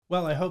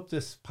Well, I hope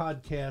this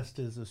podcast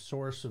is a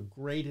source of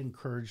great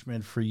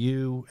encouragement for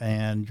you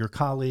and your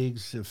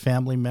colleagues,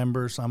 family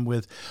members. I'm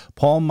with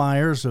Paul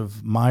Myers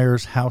of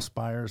Myers House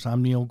Buyers.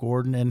 I'm Neil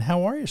Gordon. And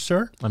how are you,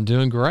 sir? I'm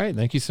doing great.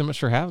 Thank you so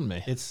much for having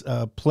me. It's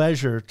a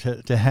pleasure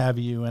to have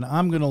you. And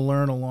I'm going to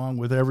learn along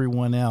with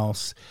everyone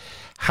else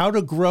how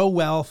to grow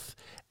wealth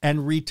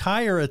and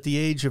retire at the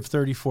age of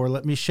 34.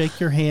 Let me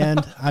shake your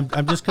hand.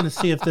 I'm just going to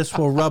see if this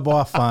will rub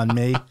off on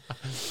me.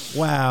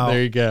 Wow.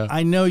 There you go.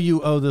 I know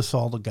you owe this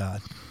all to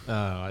God.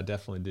 Oh, I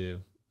definitely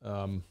do.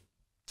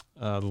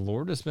 The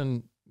Lord has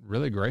been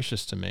really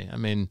gracious to me. I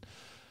mean,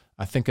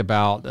 I think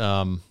about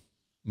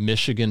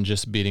Michigan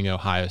just beating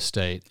Ohio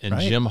State, and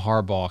Right. Jim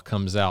Harbaugh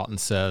comes out and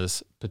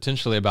says,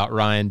 potentially about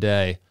Ryan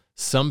Day,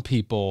 some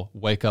people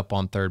wake up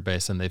on third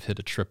base and they've hit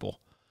a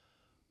triple.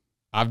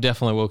 I've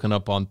definitely woken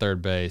up on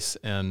third base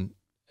and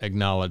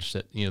acknowledged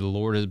that, the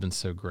Lord has been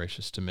so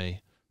gracious to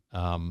me.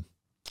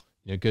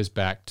 It goes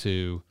back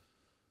to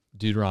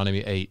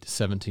Deuteronomy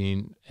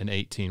 8:17 and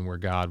 18, where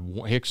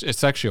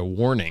it's actually a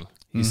warning.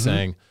 He's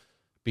saying,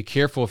 be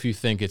careful if you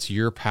think it's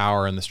your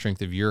power and the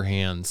strength of your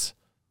hands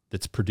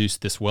that's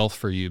produced this wealth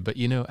for you. But,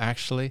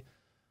 actually,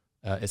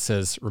 it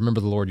says,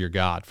 remember the Lord your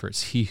God, for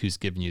it's he who's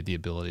given you the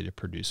ability to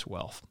produce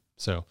wealth.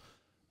 So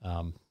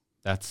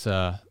that's,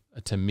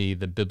 to me,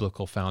 the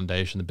biblical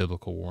foundation, the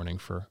biblical warning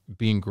for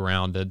being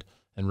grounded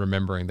and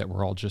remembering that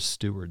we're all just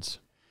stewards.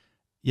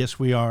 Yes,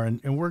 we are.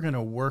 And we're going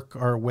to work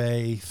our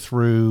way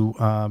through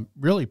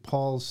really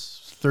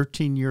Paul's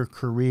 13-year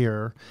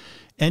career,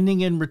 ending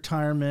in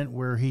retirement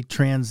where he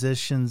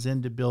transitions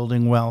into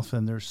building wealth.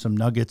 And there's some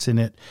nuggets in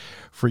it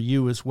for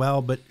you as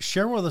well. But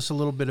share with us a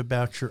little bit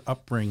about your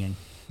upbringing.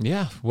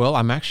 Yeah, well,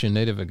 I'm actually a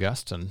native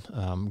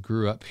Augustan.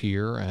 Grew up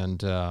here,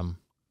 and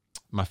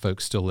my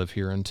folks still live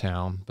here in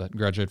town, but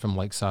graduated from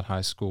Lakeside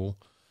High School.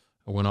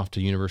 I went off to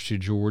University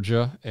of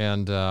Georgia.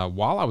 And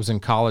while I was in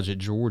college at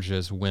Georgia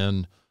is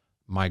when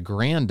my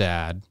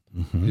granddad,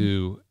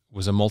 who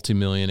was a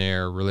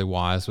multimillionaire, really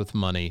wise with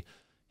money,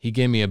 he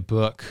gave me a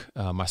book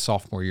my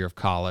sophomore year of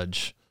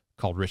college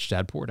called Rich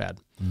Dad, Poor Dad.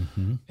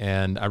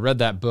 And I read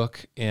that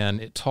book,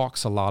 and it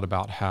talks a lot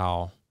about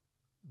how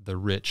the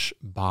rich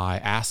buy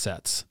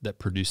assets that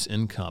produce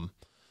income.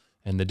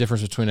 And the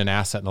difference between an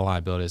asset and a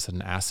liability is that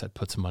an asset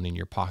puts money in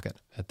your pocket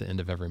at the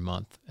end of every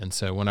month. And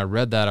so when I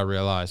read that, I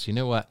realized, you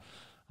know what?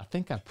 I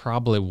think I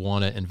probably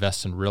want to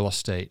invest in real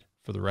estate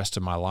for the rest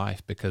of my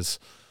life, because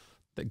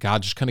that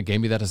God just kind of gave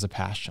me that as a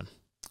passion.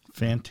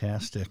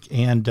 Fantastic.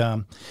 And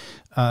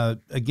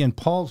again,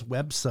 Paul's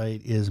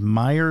website is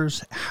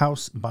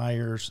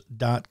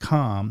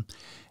MyersHouseBuyers.com.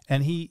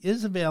 And he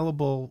is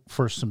available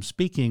for some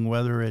speaking,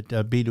 whether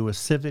it be to a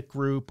civic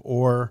group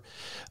or,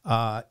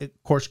 it,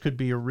 of course, could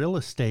be a real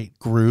estate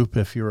group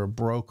if you're a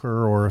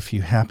broker or if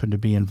you happen to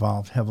be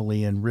involved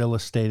heavily in real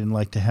estate and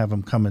like to have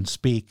him come and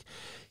speak.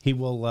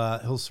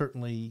 He'll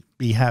certainly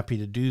be happy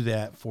to do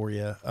that for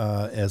you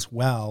as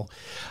well.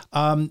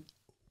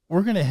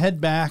 We're going to head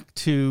back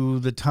to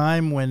the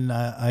time when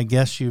I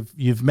guess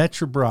you've met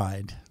your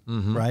bride,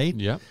 right?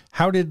 Yeah.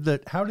 How did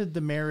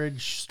the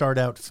marriage start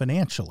out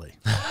financially?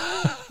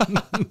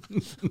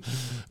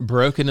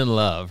 Broken in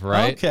love,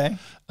 right? Okay.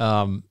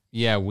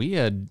 Yeah, we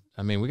got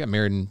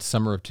married in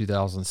summer of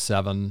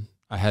 2007.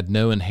 I had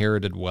no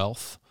inherited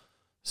wealth,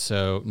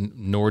 so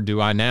nor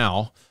do I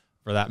now,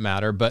 for that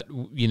matter. But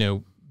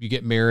you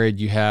get married,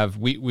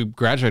 we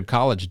graduated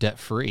college debt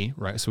free,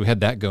 right? So we had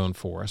that going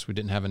for us. We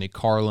didn't have any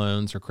car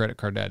loans or credit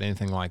card debt,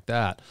 anything like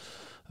that.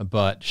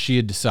 But she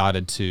had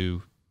decided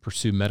to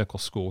pursue medical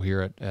school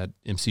here at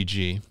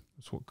MCG,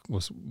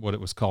 was what it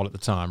was called at the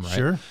time, right?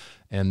 Sure.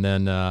 And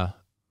then,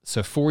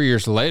 so 4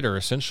 years later,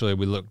 essentially,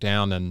 we looked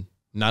down, and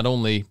not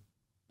only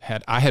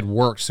I had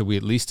worked, so we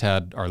at least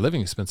had our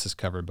living expenses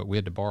covered, but we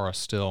had to borrow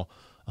still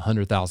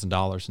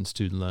 $100,000 in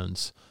student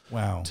loans.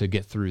 Wow. To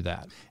get through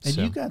that. And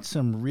you got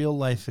some real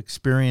life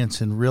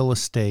experience in real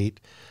estate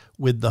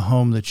with the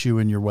home that you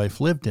and your wife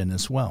lived in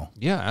as well.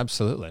 Yeah,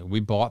 absolutely.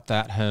 We bought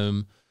that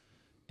home,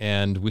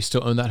 and we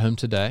still own that home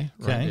today.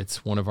 Right? Okay.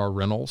 It's one of our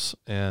rentals.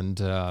 And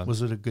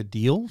was it a good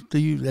deal?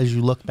 As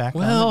you look back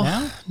on it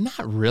now?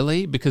 Not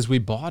really, because we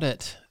bought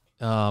it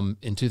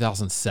in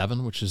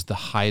 2007, which is the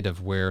height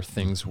of where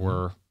things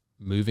were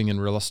moving in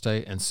real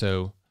estate. And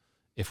so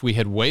if we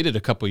had waited a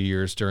couple of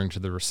years during to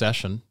the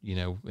recession,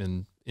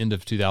 in end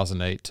of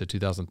 2008 to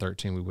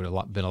 2013, we would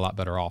have been a lot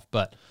better off.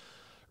 But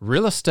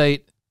real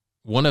estate,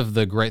 one of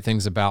the great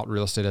things about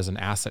real estate as an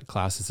asset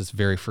class is it's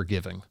very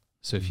forgiving.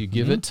 So if you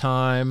give it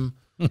time,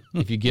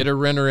 if you get a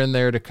renter in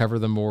there to cover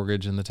the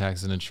mortgage and the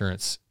tax and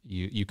insurance,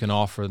 you can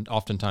offer,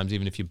 oftentimes,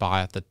 even if you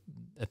buy at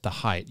the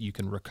height, you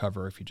can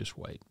recover if you just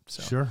wait.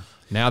 So Sure.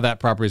 Now that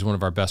property is one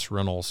of our best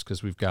rentals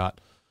because we've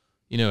got,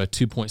 a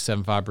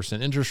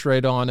 2.75% interest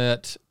rate on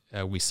it.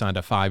 We signed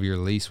a 5-year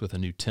lease with a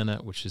new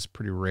tenant, which is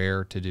pretty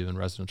rare to do in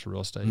residential real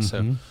estate.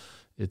 So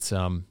it's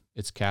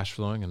cash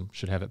flowing and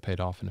should have it paid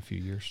off in a few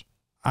years.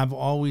 I've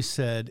always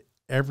said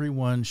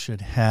everyone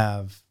should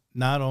have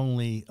not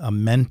only a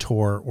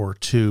mentor or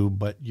two,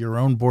 but your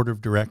own board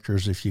of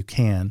directors, if you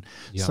can,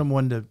 Yeah.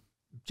 someone to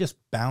just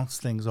bounce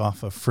things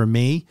off of. For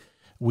me,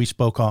 we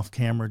spoke off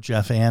camera.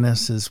 Jeff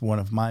Annis is one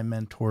of my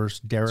mentors.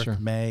 Derek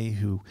May,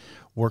 who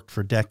worked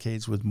for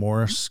decades with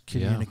Morris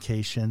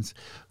Communications.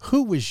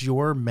 Who was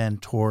your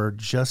mentor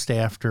just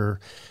after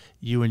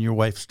you and your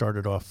wife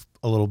started off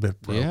a little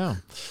bit broke? Yeah.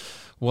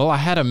 Well, I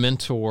had a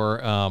mentor,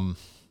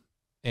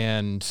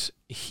 and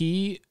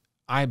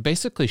I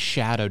basically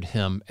shadowed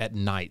him at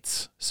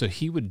nights. So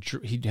he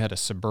had a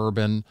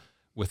Suburban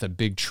with a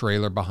big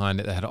trailer behind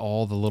it that had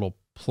all the little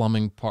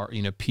plumbing part,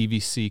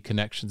 PVC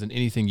connections and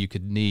anything you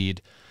could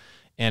need.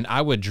 And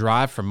I would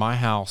drive from my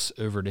house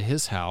over to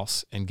his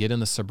house and get in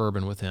the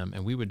Suburban with him.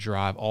 And we would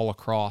drive all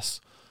across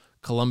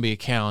Columbia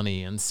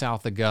County and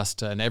South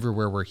Augusta and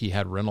everywhere where he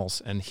had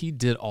rentals. And he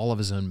did all of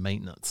his own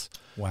maintenance.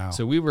 Wow.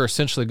 So we were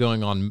essentially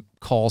going on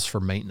calls for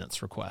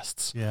maintenance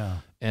requests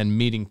and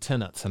meeting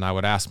tenants. And I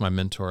would ask my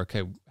mentor,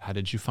 okay, how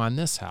did you find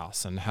this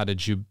house? And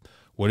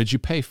what did you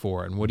pay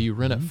for? And what do you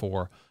rent it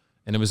for?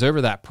 And it was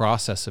over that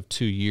process of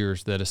 2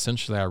 years that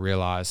essentially I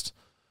realized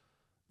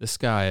this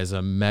guy is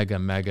a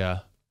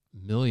mega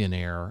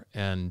millionaire,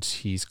 and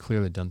he's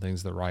clearly done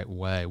things the right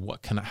way.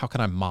 How can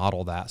I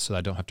model that so that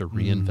I don't have to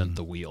reinvent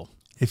the wheel?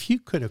 If you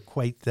could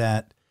equate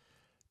that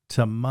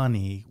to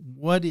money,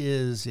 what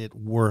is it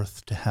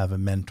worth to have a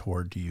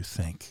mentor, do you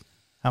think?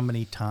 How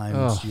many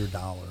times your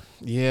dollar?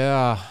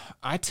 Yeah.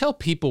 I tell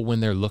people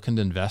when they're looking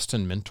to invest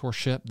in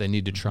mentorship, they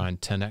need to try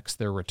and 10x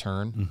their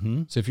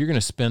return. So if you're going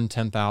to spend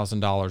 $10,000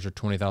 or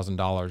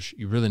 $20,000,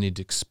 you really need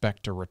to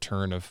expect a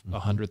return of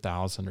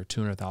 $100,000 or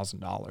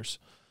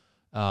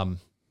 $200,000.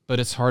 But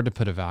it's hard to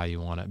put a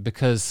value on it,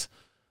 because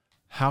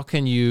how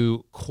can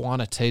you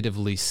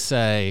quantitatively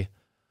say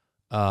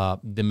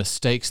the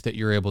mistakes that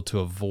you're able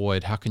to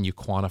avoid? How can you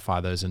quantify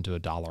those into a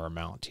dollar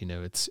amount?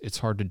 It's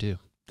hard to do.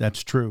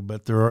 That's true,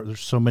 but there's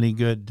so many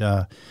good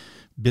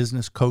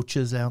business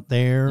coaches out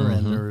there,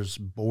 and there's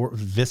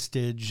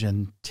Vistage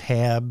and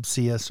TAB,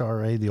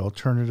 CSRA, the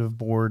alternative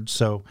board.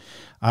 So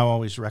I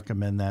always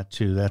recommend that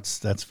too.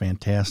 That's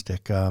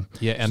fantastic.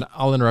 And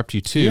I'll interrupt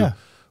you too. Yeah.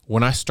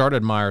 When I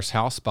started Myers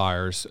House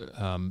Buyers,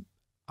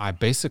 I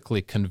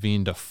basically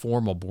convened a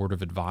formal board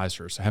of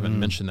advisors. I haven't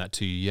mentioned that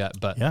to you yet,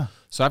 but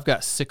so I've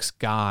got 6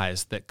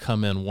 guys that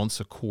come in once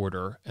a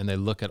quarter, and they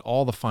look at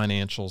all the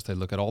financials, they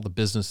look at all the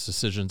business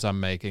decisions I'm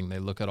making, they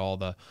look at all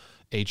the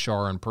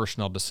HR and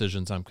personnel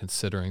decisions I'm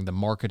considering, the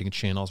marketing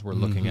channels we're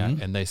looking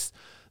at, and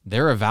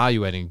they're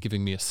evaluating,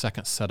 giving me a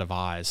second set of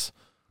eyes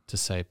to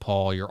say,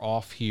 Paul, you're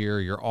off here,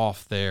 you're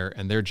off there,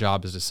 and their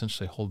job is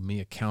essentially hold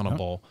me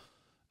accountable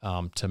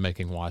to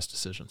making wise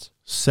decisions.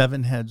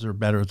 7 heads are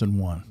better than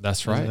one.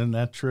 That's right. Isn't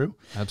that true?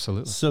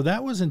 Absolutely. So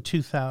that was in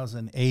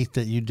 2008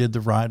 that you did the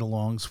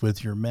ride-alongs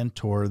with your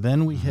mentor.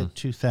 Then we hit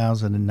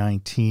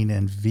 2019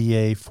 and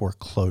VA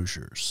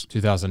foreclosures.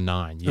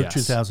 2009, yes. Or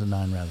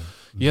 2009, rather.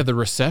 Yeah, the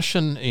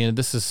recession,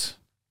 this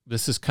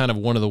is kind of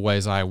one of the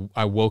ways I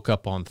woke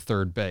up on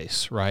third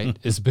base, right?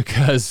 Is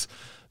because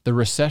the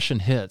recession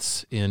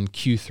hits in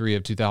Q3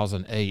 of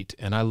 2008,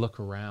 and I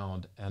look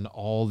around, and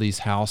all these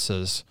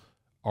houses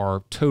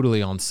are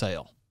totally on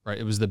sale, right?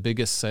 It was the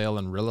biggest sale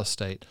in real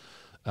estate,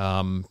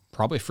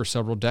 probably for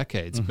several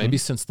decades, maybe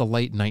since the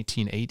late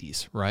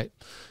 1980s, right?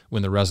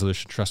 When the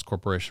Resolution Trust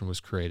Corporation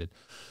was created.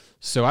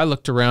 So I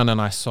looked around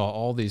and I saw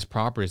all these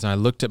properties, and I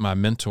looked at my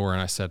mentor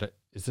and I said,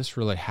 is this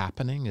really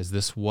happening? Is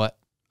this what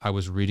I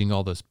was reading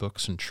all those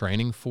books and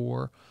training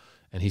for?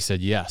 And he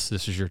said, yes,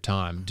 this is your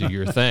time. Do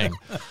your thing.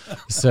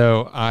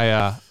 So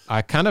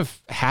I kind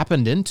of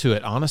happened into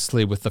it,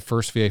 honestly, with the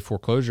first VA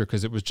foreclosure,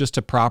 because it was just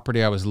a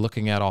property I was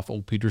looking at off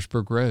Old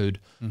Petersburg Road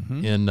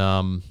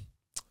in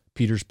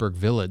Petersburg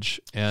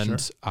Village.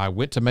 And I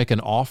went to make an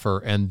offer,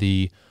 and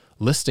the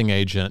listing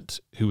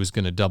agent, who was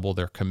going to double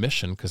their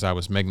commission because I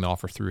was making the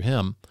offer through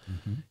him,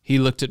 he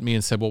looked at me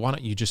and said, well, why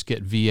don't you just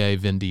get VA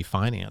Vindy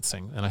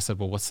financing? And I said,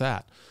 well, what's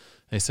that?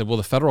 They said, well,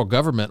 the federal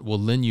government will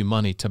lend you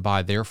money to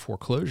buy their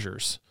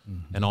foreclosures.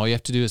 And all you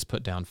have to do is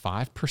put down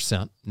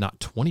 5%, not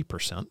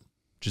 20%,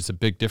 which is a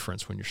big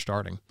difference when you're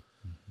starting.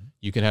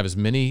 You can have as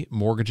many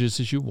mortgages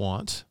as you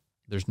want.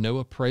 There's no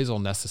appraisal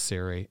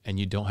necessary, and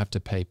you don't have to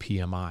pay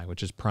PMI,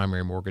 which is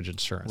primary mortgage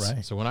insurance.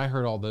 Right. So when I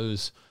heard all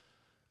those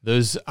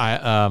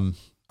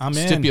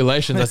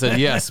stipulations, I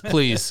said, yes,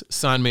 please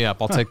sign me up.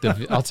 I'll take the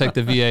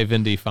VA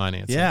Vindy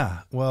financing. Yeah.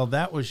 Well,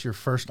 that was your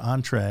first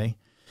entree,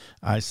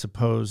 I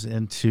suppose,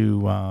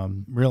 into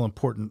real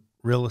important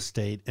real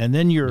estate. And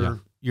then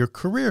your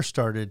career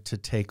started to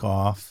take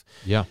off.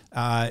 Yeah.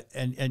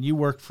 And you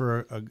worked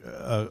for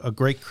a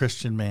great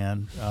Christian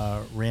man,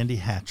 Randy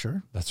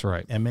Hatcher. That's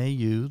right.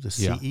 MAU, the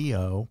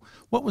CEO.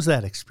 What was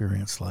that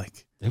experience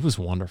like? It was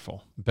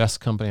wonderful. Best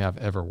company I've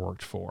ever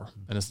worked for.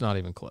 And it's not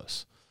even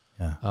close.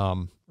 Yeah.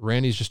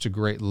 Randy's just a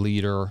great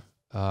leader.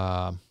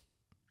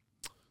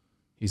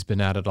 He's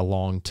been at it a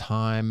long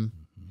time.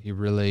 He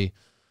really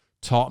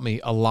taught me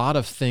a lot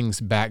of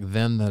things back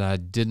then that I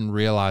didn't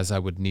realize I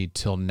would need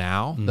till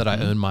now that I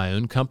own my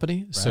own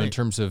company. Right. So in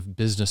terms of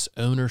business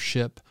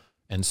ownership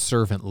and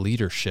servant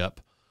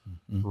leadership,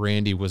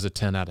 Randy was a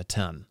 10 out of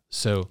 10.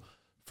 So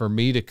for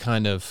me to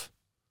kind of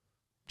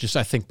just,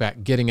 I think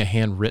back, getting a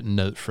handwritten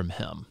note from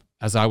him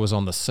as I was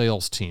on the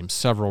sales team,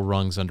 several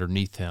rungs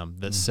underneath him,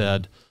 that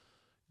said,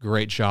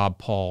 "Great job,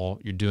 Paul.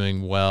 You're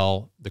doing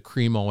well. The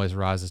cream always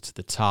rises to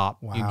the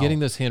top." Wow. You're getting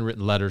those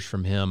handwritten letters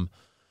from him.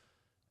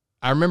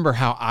 I remember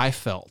how I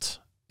felt,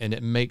 and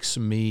it makes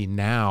me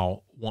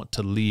now want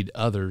to lead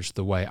others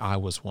the way I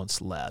was once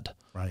led.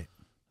 Right.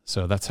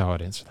 So that's how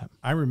I'd answer that.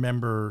 I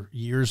remember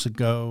years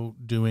ago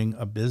doing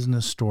a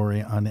business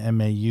story on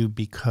MAU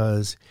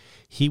because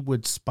he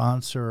would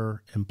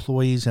sponsor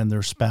employees and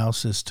their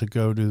spouses to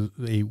go to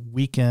a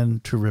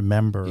weekend to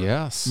remember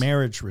Yes.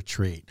 marriage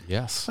retreat.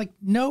 Yes. Like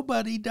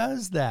nobody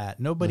does that.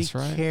 Nobody That's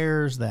right.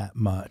 cares that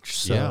much.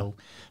 So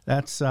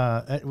that's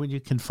when you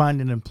can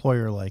find an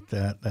employer like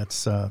that,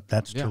 that's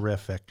Yeah.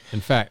 terrific. In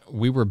fact,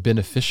 we were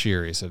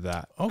beneficiaries of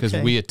that because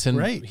Okay, we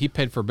attended. great. He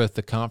paid for both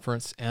the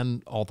conference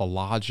and all the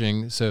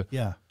lodging. So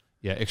Yeah.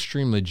 yeah,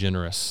 extremely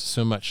generous.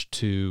 So much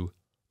to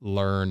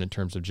learn in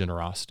terms of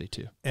generosity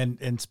too.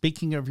 And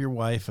speaking of your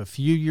wife, a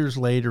few years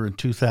later in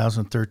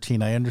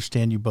 2013, I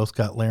understand you both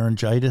got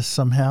laryngitis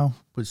somehow.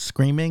 Was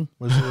screaming?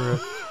 Was there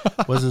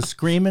was a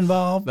scream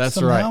involved? That's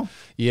somehow? right.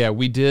 Yeah,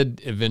 we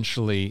did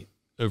eventually,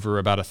 over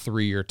about a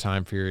 3-year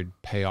time period,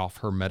 pay off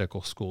her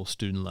medical school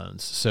student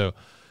loans. So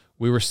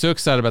we were so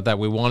excited about that.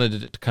 We wanted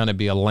it to kind of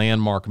be a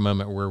landmark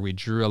moment where we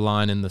drew a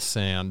line in the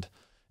sand.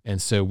 And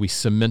so we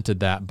cemented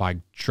that by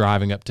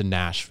driving up to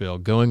Nashville,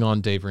 going on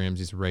Dave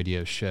Ramsey's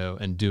radio show,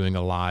 and doing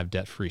a live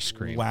debt-free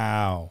scream.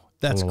 Wow.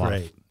 That's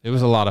great. It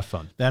was a lot of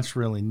fun. That's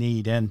really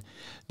neat. And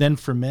then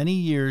for many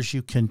years,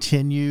 you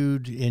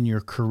continued in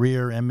your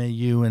career,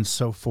 MAU and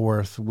so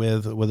forth,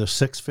 with a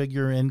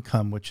 6-figure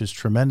income, which is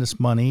tremendous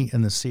money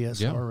in the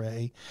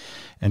CSRA,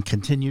 and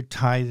continued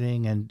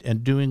tithing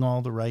and doing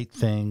all the right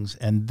things.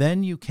 And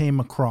then you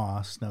came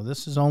across, now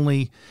this is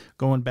only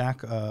going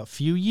back a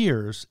few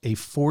years, a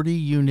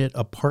 40-unit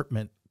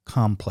apartment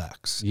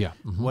complex. Yeah.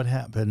 What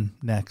happened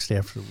next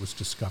after it was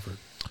discovered?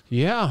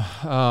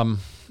 Yeah.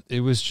 It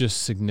was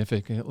just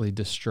significantly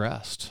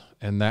distressed.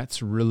 And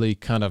that's really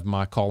kind of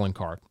my calling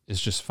card,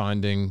 is just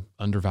finding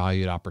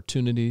undervalued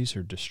opportunities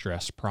or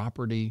distressed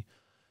property.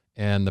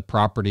 And the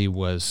property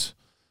was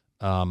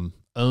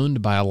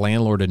owned by a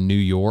landlord in New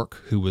York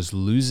who was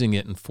losing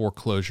it in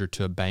foreclosure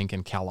to a bank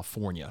in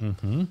California.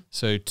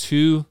 So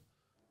 2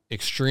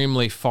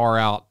 extremely far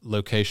out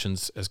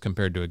locations as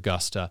compared to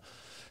Augusta.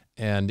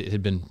 And it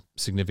had been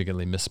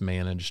significantly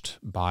mismanaged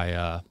by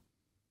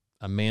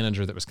a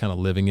manager that was kind of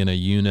living in a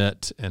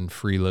unit and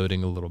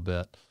freeloading a little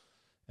bit.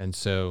 And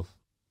so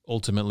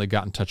ultimately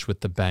got in touch with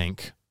the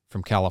bank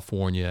from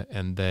California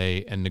and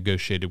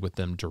negotiated with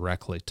them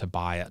directly to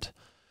buy it.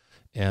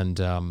 And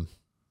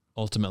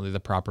ultimately the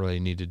property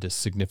needed a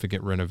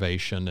significant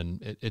renovation,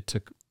 and it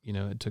took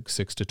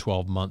 6 to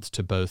 12 months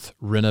to both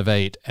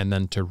renovate and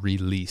then to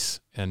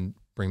release and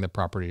bring the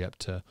property up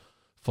to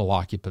full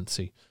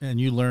occupancy. And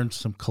you learned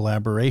some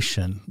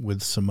collaboration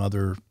with some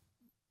other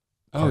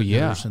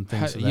partners and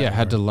things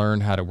had to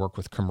learn how to work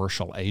with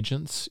commercial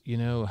agents,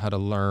 how to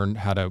learn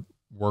how to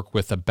work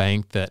with a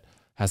bank that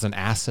has an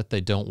asset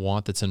they don't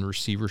want, that's in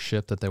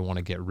receivership, that they want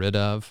to get rid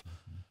of.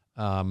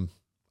 I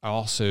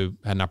also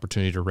had an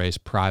opportunity to raise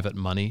private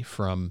money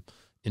from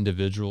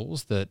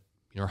individuals that,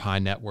 high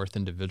net worth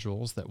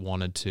individuals that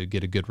wanted to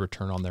get a good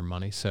return on their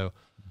money. So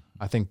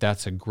I think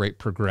that's a great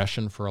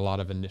progression for a lot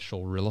of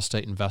initial real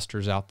estate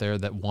investors out there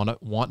that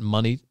want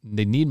money.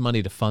 They need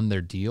money to fund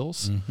their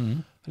deals.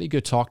 How do you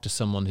go talk to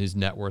someone whose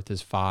net worth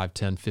is $5,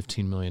 $10,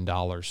 $15 million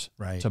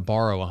to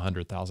borrow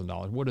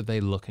 $100,000? What are they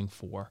looking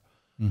for?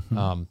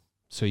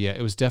 So yeah,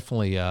 it was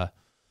definitely a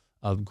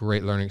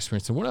great learning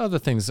experience. And one of the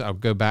things, I'll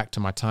go back to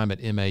my time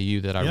at MAU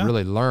that I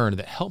really learned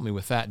that helped me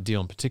with that deal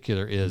in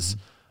particular is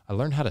I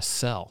learned how to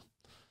sell.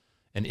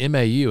 And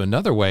MAU,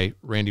 another way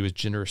Randy was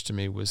generous to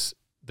me, was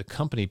the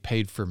company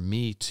paid for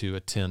me to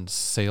attend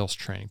sales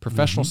training,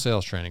 professional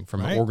sales training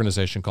from an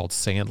organization called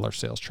Sandler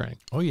Sales Training.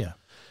 Oh, yeah.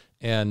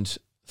 And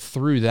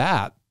through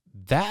that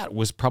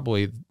was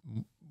probably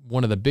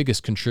one of the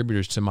biggest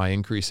contributors to my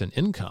increase in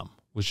income,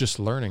 was just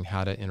learning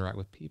how to interact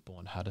with people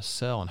and how to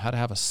sell and how to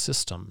have a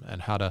system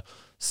and how to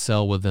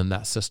sell within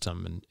that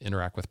system and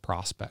interact with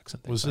prospects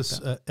and things like that. Was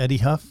this Eddie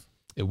Huff?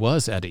 It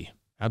was Eddie.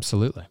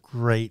 Absolutely.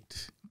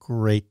 Great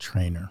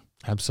trainer.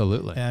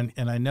 Absolutely. And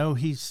I know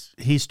he's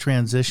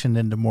transitioned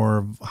into more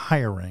of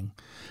hiring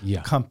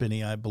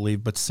company, I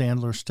believe, but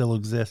Sandler still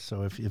exists.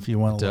 So if you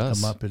want to look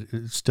him up,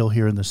 it's still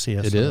here in the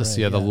CSRA. It is.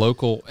 Yeah, the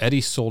local,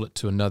 Eddie sold it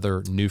to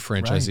another new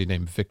franchisee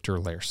named Victor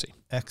Lacey.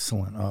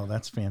 Excellent. Oh,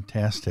 that's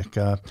fantastic.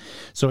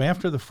 So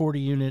after the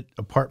 40-unit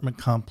apartment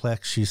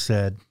complex, she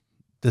said,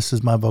 "This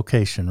is my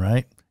vocation,"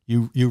 right?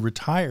 You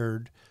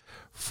retired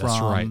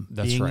from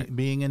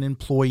being an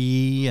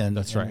employee and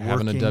that's right, and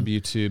having a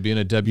W-2, being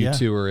a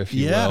W-2er, if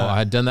you will. I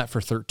had done that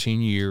for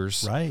 13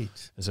 years. Right.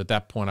 As at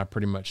that point, I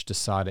pretty much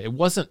decided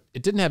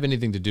it didn't have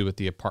anything to do with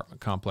the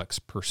apartment complex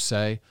per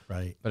se,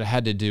 right? But it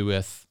had to do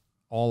with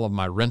all of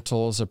my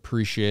rentals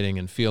appreciating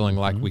and feeling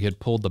like we had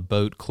pulled the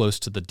boat close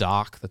to the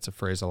dock. That's a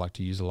phrase I like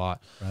to use a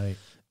lot. Right.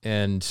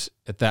 And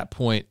at that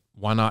point,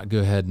 why not go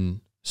ahead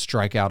and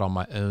strike out on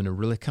my own and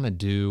really kind of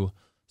do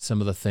some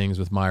of the things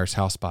with Myers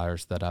House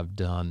Buyers that I've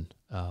done.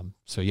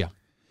 So yeah.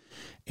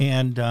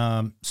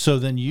 And so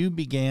then you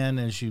began,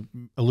 as you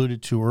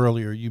alluded to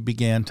earlier, you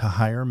began to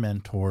hire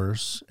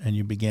mentors and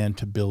you began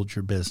to build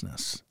your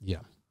business. Yeah,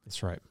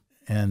 that's right.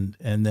 And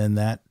then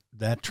that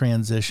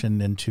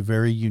transitioned into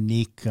very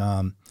unique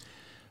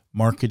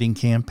marketing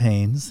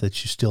campaigns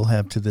that you still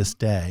have to this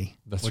day.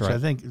 That's which right. I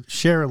think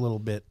share a little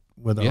bit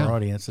with our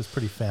audience. It's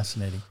pretty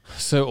fascinating.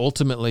 So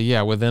ultimately,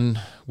 yeah, within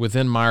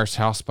Myers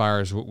House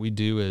Buyers, what we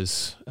do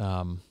is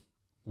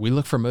we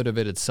look for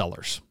motivated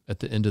sellers at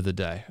the end of the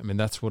day. I mean,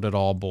 that's what it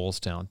all boils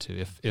down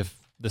to.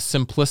 If the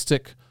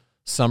simplistic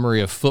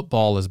summary of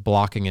football is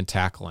blocking and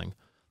tackling,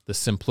 the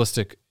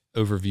simplistic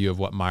overview of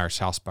what Myers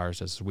House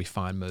Buyers is we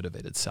find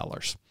motivated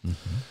sellers.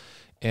 Mm-hmm.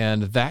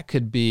 And that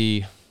could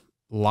be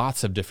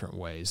lots of different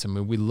ways. I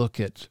mean, we look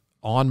at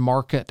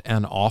on-market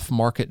and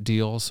off-market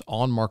deals.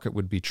 On-market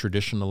would be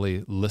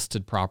traditionally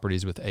listed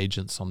properties with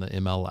agents on the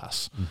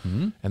MLS.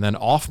 Mm-hmm. And then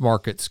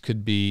off-markets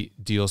could be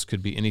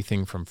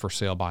anything from for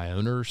sale by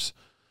owners.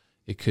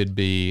 It could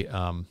be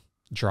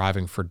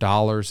driving for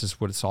dollars is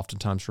what it's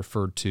oftentimes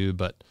referred to,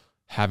 but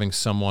having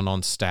someone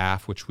on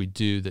staff, which we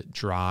do, that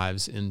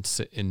drives in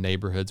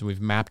neighborhoods. And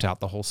we've mapped out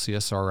the whole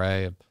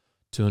CSRA of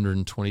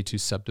 222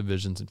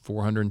 subdivisions and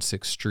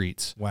 406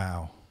 streets.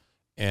 Wow.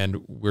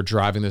 And we're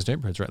driving those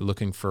neighborhoods, right?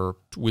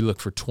 We look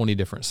for 20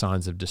 different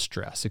signs of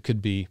distress. It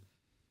could be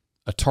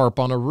a tarp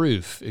on a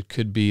roof. It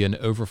could be an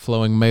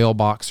overflowing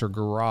mailbox or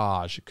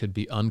garage. It could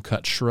be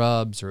uncut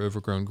shrubs or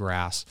overgrown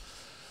grass.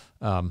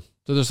 So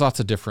there's lots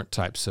of different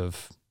types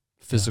of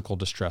physical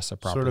distress of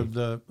property. Sort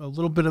of a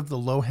little bit of the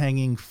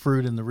low-hanging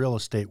fruit in the real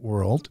estate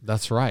world.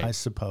 That's right. I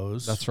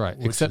suppose. That's right.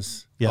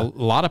 Except a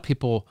lot of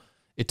people,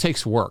 it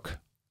takes work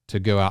to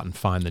go out and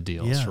find the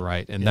deals,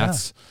 right? And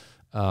that's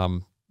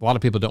a lot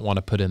of people don't want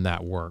to put in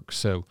that work.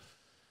 So,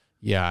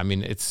 yeah, I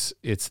mean, it's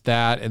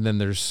that, and then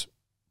there's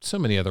so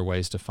many other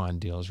ways to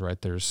find deals,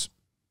 right? There's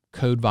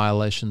code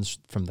violations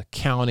from the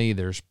county.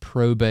 There's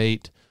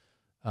probate.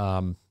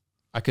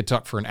 I could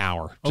talk for an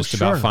hour just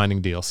about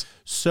finding deals.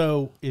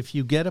 So if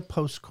you get a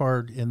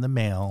postcard in the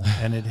mail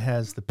and it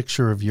has the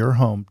picture of your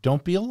home,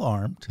 don't be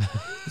alarmed.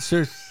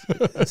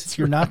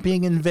 You're not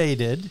being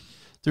invaded.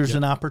 There's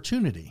an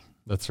opportunity.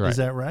 That's right. Is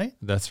that right?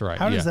 That's right.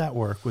 How does that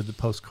work with the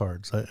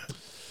postcards?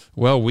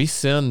 Well, we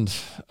send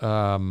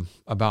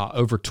about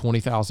over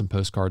 20,000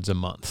 postcards a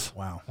month.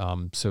 Wow.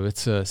 So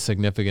it's a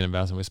significant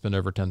investment. We spend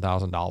over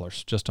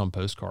 $10,000 just on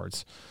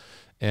postcards.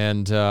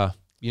 And,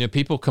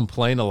 people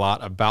complain a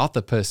lot about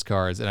the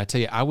postcards. And I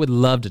tell you, I would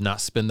love to not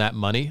spend that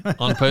money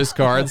on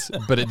postcards,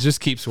 but it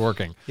just keeps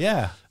working.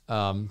 Yeah.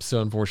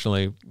 So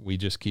unfortunately, we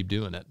just keep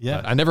doing it.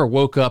 Yeah. But I never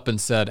woke up and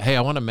said, "Hey,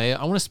 I want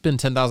to spend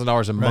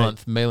 $10,000 a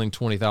month mailing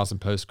 20,000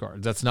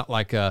 postcards." That's not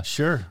like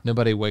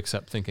nobody wakes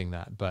up thinking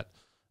that, but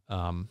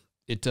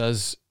it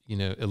does,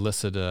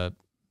 elicit a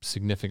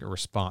significant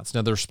response.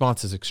 Now the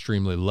response is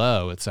extremely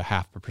low; it's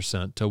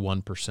 0.5% to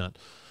 1%,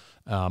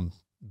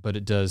 but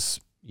it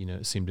does,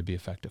 seem to be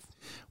effective.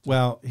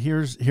 Well,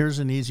 here's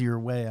an easier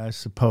way, I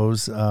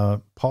suppose.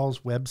 Paul's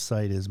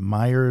website is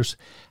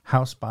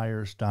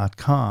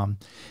MyersHouseBuyers.com,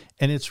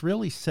 and it's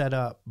really set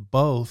up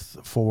both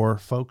for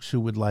folks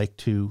who would like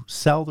to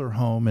sell their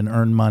home and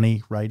earn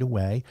money right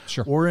away,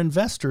 or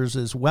investors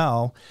as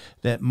well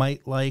that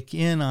might like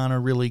in on a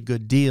really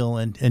good deal.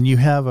 And you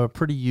have a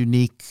pretty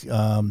unique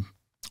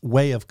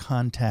way of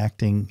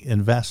contacting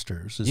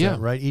investors. Is that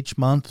right? Each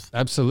month?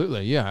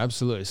 Absolutely. Yeah,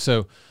 absolutely.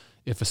 So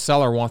if a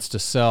seller wants to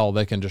sell,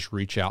 they can just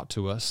reach out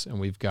to us, and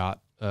we've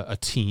got a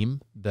team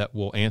that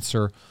will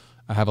answer.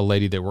 I have a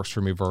lady that works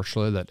for me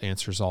virtually that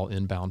answers all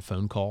inbound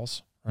phone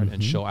calls, right? Mm-hmm.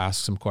 And she'll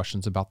ask some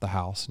questions about the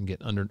house and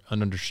get an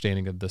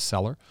understanding of the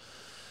seller.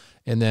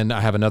 And then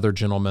I have another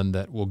gentleman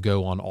that will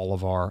go on all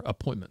of our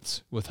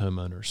appointments with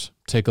homeowners,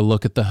 take a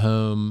look at the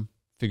home,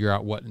 figure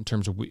out what in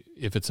terms of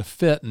if it's a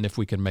fit and if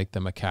we can make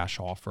them a cash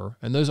offer.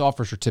 And those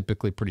offers are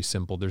typically pretty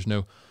simple. There's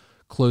no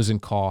closing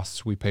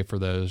costs. We pay for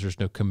those. There's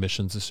no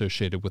commissions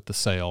associated with the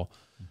sale.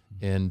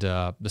 Mm-hmm. And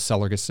the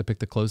seller gets to pick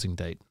the closing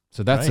date.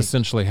 So that's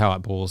essentially how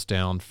it boils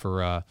down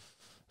for a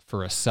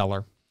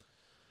seller.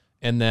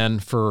 And then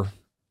for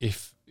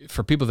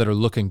people that are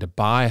looking to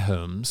buy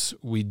homes,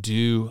 we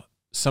do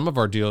some of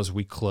our deals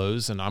we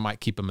close, and I might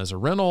keep them as a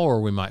rental, or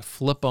we might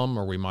flip them,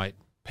 or we might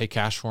pay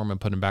cash for them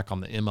and put them back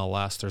on the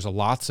MLS. There's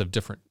lots of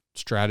different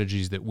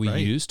strategies that we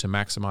use to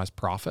maximize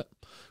profit,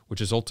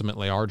 which is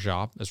ultimately our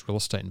job as real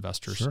estate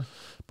investors. Sure.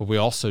 But we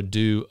also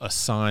do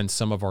assign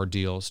some of our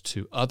deals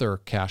to other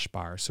cash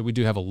buyers. So we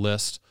do have a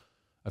list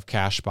of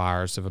cash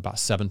buyers of about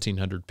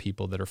 1,700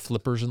 people that are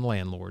flippers and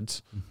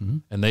landlords. Mm-hmm.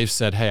 And they've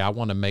said, hey, I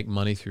want to make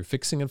money through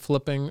fixing and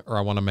flipping, or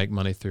I want to make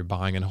money through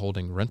buying and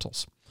holding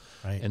rentals.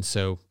 Right. And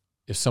so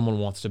if someone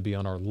wants to be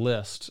on our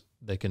list,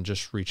 they can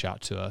just reach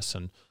out to us,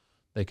 and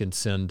they can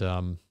send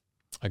a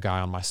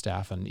guy on my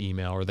staff an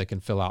email, or they can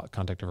fill out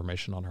contact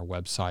information on our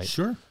website.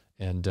 Sure.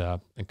 And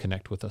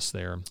connect with us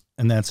there.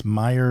 And that's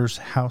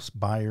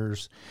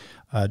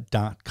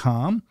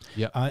MyersHouseBuyers.com.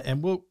 Yep.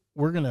 And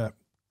we're going to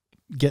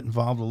get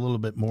involved a little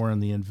bit more in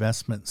the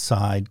investment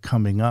side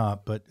coming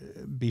up.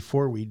 But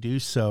before we do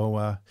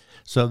so,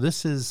 so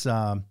this is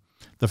the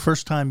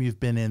first time you've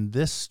been in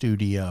this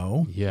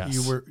studio.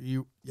 Yes.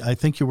 I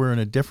think you were in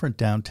a different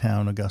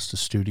downtown Augusta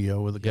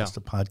studio with Augusta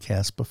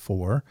Podcast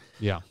before.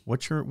 Yeah.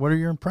 What are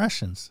your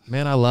impressions?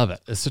 Man, I love it.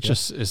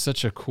 It's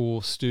such a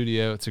cool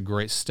studio. It's a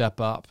great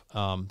step up.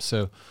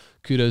 So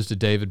kudos to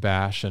David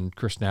Bash and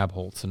Chris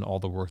Nabholz and all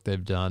the work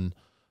they've done.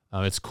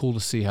 It's cool to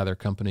see how their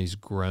company's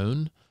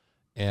grown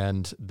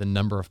and the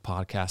number of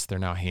podcasts they're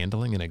now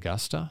handling in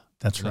Augusta.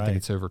 That's right. I think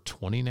it's over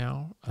 20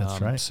 now. That's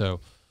right.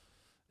 So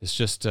it's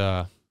just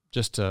a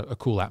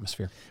cool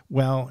atmosphere.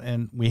 Well,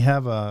 and we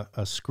have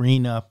a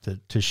screen up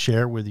to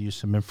share with you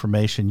some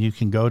information. You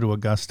can go to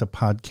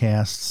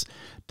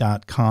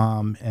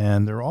AugustaPodcasts.com,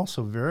 and they're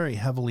also very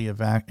heavily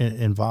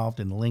involved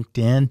in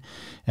LinkedIn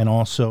and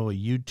also a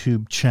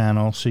YouTube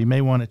channel. So you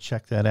may want to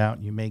check that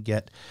out. You may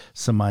get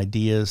some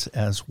ideas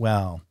as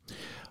well.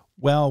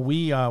 Well,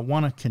 we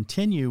want to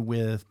continue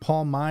with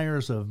Paul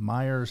Myers of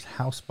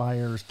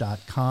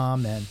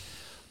MyersHouseBuyers.com, and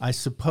I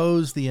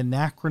suppose the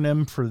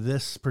acronym for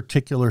this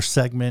particular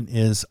segment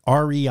is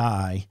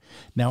REI.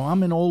 Now,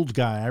 I'm an old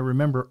guy. I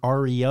remember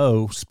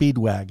REO,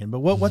 Speedwagon,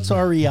 but what's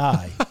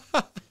REI?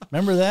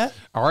 Remember that?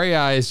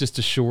 REI is just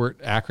a short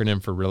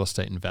acronym for real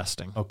estate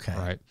investing. Okay.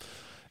 Right.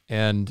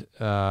 And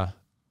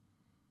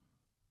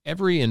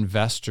every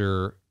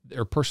investor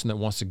or person that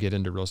wants to get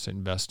into real estate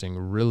investing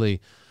really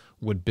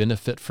would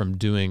benefit from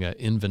doing an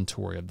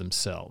inventory of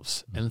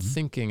themselves and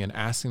thinking and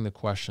asking the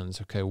questions,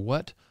 okay,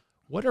 what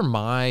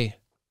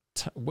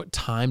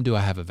time do I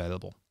have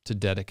available to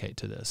dedicate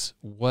to this?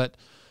 What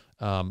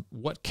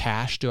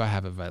cash do I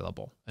have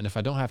available? And if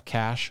I don't have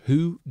cash,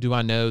 who do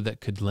I know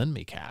that could lend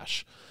me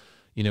cash?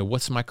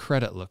 What's my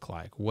credit look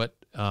like? What's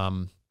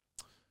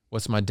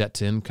my debt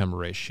to income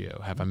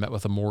ratio? Have I met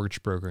with a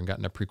mortgage broker and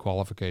gotten a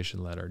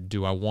pre-qualification letter?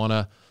 Do I want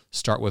to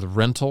start with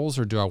rentals,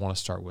 or do I want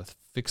to start with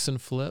fix and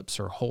flips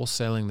or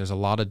wholesaling? There's a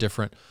lot of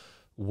different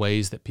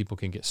ways that people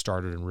can get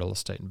started in real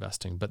estate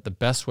investing. But the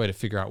best way to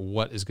figure out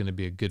what is going to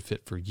be a good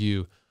fit for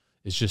you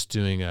is just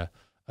doing a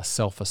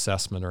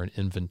self-assessment or an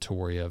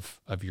inventory of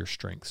your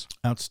strengths.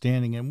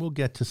 Outstanding. And we'll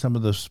get to some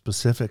of the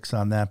specifics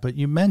on that. But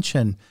you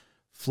mentioned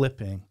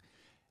flipping.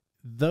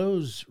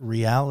 Those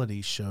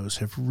reality shows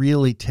have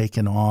really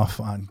taken off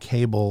on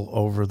cable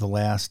over the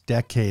last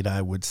decade,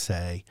 I would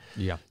say.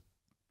 Yeah.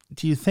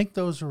 Do you think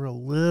those are a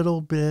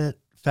little bit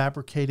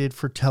fabricated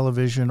for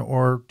television,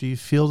 or do you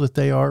feel that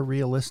they are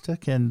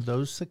realistic and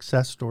those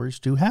success stories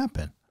do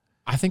happen?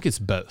 I think it's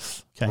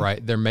both,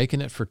 right? They're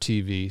making it for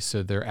TV,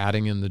 so they're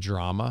adding in the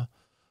drama,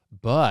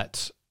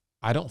 but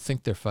I don't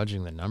think they're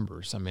fudging the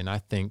numbers. I mean, I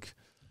think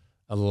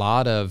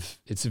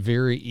it's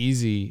very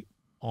easy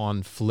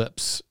on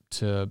flips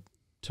to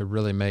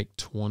really make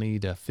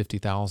 $20,000 to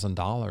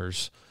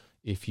 $50,000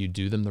 if you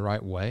do them the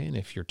right way, and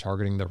if you're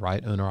targeting the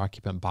right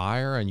owner-occupant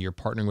buyer, and you're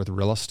partnering with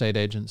real estate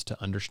agents to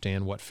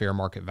understand what fair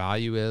market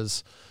value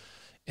is,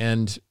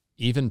 and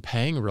even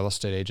paying real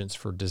estate agents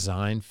for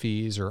design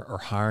fees or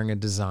hiring a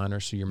designer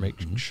so you're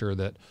making sure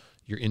that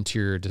your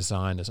interior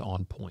design is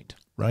on point.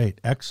 Right.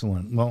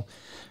 Excellent. Well,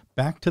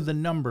 back to the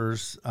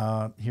numbers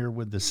here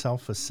with the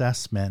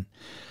self-assessment.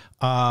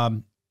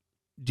 Do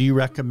you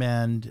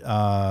recommend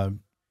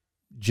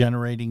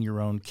generating your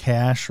own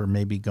cash, or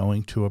maybe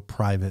going to a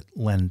private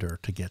lender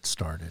to get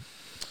started?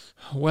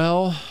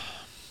 Well,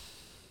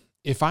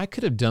 if I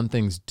could have done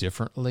things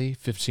differently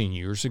 15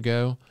 years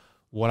ago,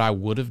 what I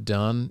would have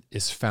done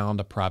is found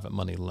a private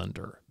money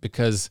lender,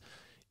 because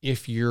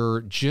if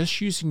you're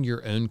just using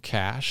your own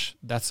cash,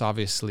 that's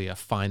obviously a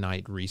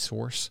finite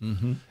resource.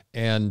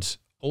 And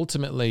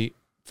ultimately,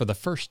 for the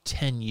first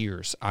 10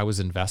 years I was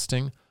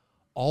investing,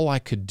 all I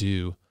could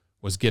do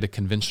was get a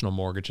conventional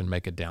mortgage and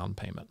make a down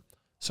payment.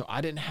 So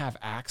I didn't have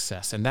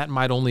access, and that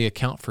might only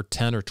account for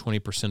 10 or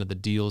 20% of the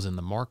deals in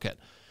the market.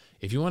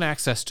 If you want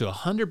access to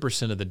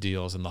 100% of the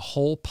deals in the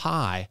whole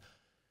pie,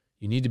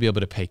 you need to be able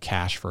to pay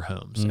cash for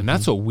homes. And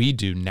that's what we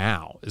do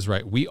now, is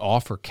right. We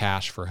offer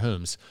cash for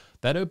homes.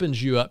 That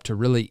opens you up to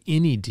really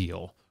any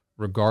deal,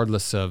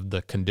 regardless of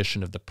the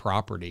condition of the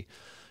property.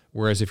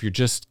 Whereas if you're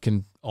just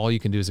all you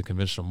can do is a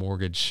conventional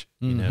mortgage,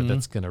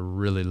 that's going to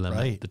really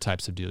limit the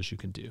types of deals you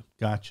can do.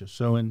 Gotcha.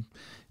 So in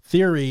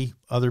theory,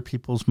 other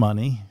people's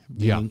money,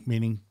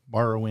 meaning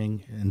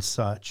borrowing and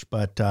such.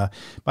 But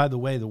by the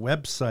way, the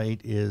website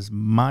is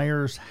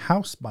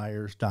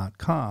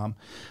MyersHouseBuyers.com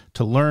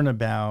to learn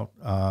about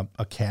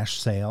a cash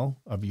sale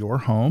of your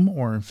home,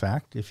 or in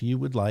fact, if you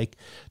would like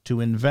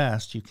to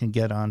invest, you can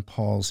get on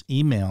Paul's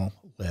email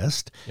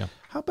list. Yeah.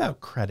 How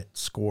about credit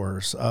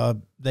scores?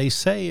 They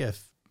say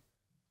if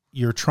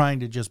you're trying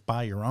to just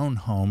buy your own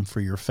home for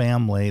your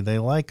family, they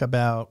like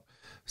about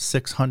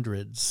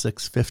 600,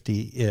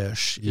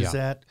 650-ish. Is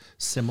that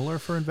similar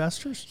for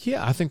investors?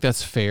 Yeah, I think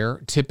that's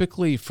fair.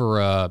 Typically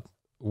for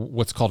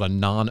what's called a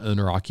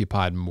non-owner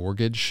occupied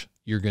mortgage,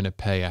 you're going to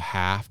pay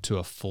 0.5% to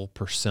a full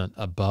 %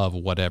 above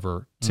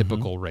whatever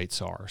typical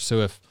rates are. So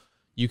if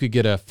you could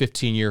get a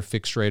 15-year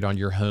fixed rate on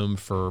your home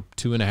for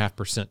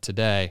 2.5%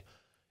 today,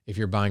 If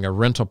you're buying a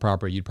rental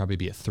property, you'd probably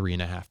be at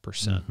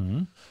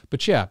 3.5%.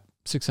 But yeah,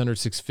 600,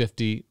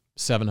 650,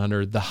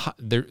 700.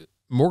 The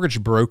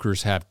mortgage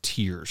brokers have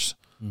tiers,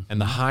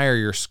 and the higher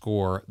your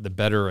score, the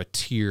better a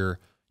tier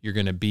you're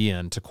going to be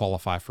in to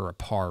qualify for a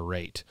par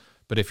rate.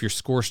 But if your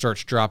score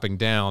starts dropping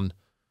down,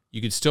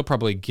 you could still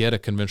probably get a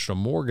conventional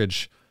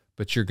mortgage,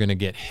 but you're going to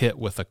get hit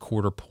with a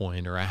 1/4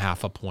 point or a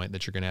 1/2 point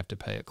that you're going to have to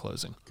pay at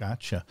closing.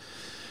 Gotcha.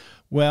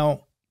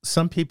 Well,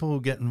 some people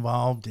who get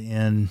involved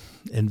in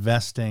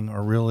investing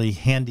are really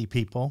handy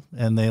people,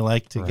 and they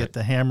like to get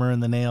the hammer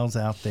and the nails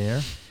out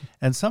there.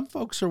 And some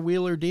folks are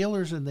wheeler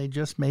dealers, and they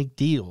just make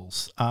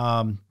deals.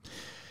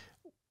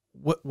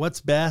 What's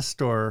best,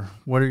 or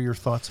what are your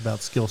thoughts about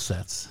skill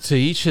sets? To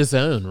each his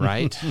own,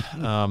 right?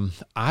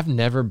 I've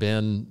never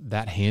been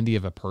that handy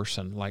of a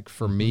person. Like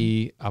for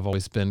me, I've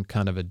always been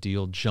kind of a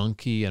deal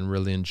junkie and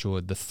really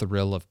enjoyed the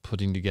thrill of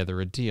putting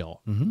together a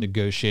deal,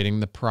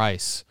 negotiating the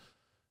price,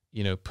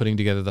 putting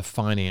together the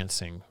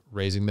financing,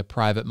 raising the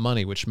private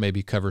money, which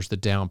maybe covers the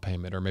down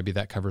payment, or maybe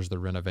that covers the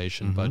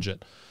renovation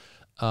budget.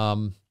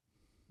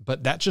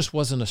 But that just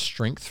wasn't a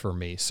strength for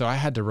me. So I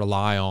had to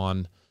rely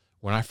on,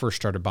 when I first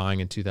started buying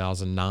in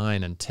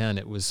 2009 and 10,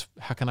 it was,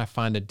 how can I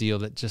find a deal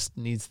that just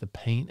needs the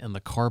paint and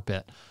the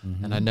carpet?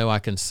 And I know I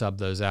can sub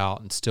those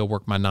out and still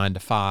work my 9 to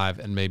 5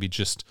 and maybe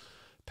just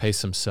pay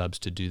some subs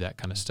to do that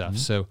kind of stuff.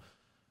 So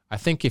I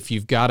think if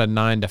you've got a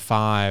 9 to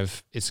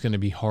 5, it's going to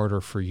be harder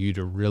for you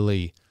to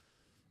really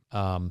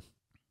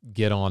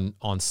get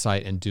on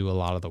site and do a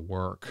lot of the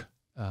work.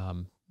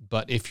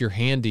 But if you're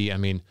handy, I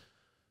mean,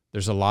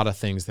 there's a lot of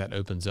things that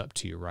opens up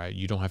to you, right?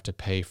 You don't have to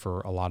pay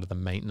for a lot of the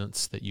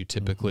maintenance that you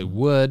typically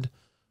would.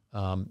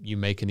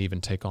 You can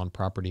even take on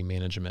property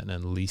management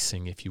and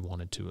leasing if you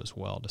wanted to as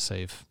well, to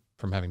save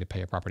from having to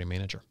pay a property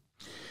manager.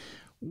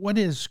 What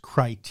is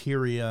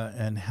criteria,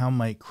 and how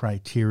might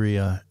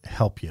criteria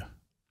help you?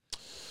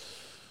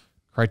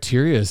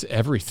 Criteria is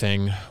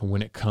everything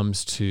when it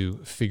comes to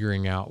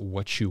figuring out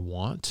what you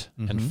want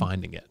and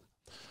finding it.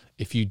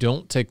 If you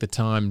don't take the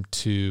time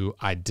to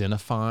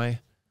identify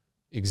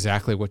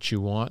exactly what you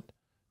want,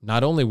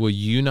 not only will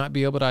you not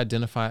be able to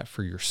identify it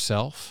for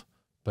yourself,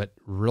 but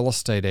real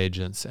estate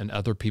agents and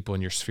other people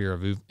in your sphere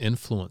of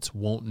influence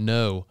won't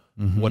know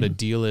what a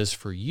deal is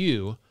for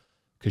you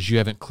because you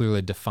haven't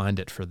clearly defined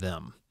it for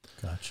them.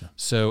 Gotcha.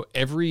 So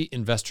every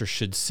investor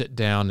should sit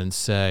down and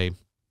say,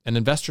 and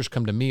investors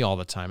come to me all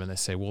the time and they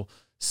say, well,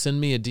 send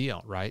me a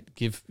deal, right?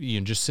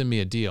 Just send me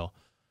a deal.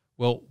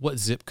 Well, what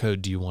zip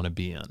code do you want to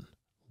be in?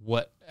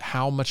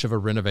 How much of a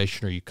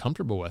renovation are you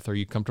comfortable with? Are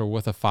you comfortable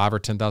with a $5,000 or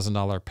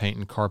 $10,000 paint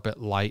and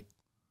carpet light,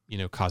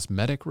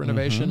 cosmetic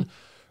renovation?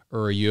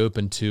 Or are you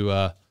open to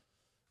a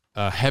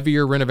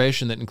heavier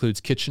renovation that includes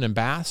kitchen and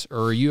baths? Or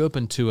are you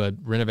open to a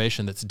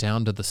renovation that's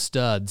down to the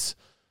studs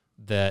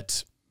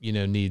that,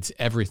 needs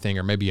everything,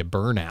 or maybe a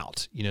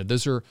burnout?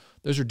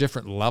 Those are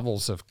different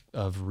levels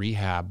of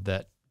rehab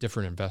that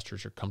different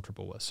investors are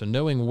comfortable with. So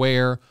knowing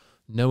where,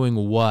 knowing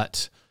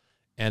what,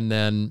 and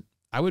then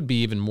I would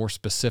be even more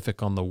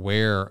specific on the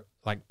where.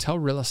 Like, tell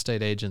real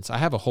estate agents, I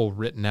have a whole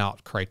written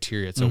out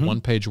criteria. It's a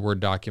 1-page Word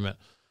document,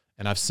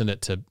 and I've sent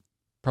it to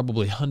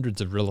probably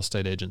hundreds of real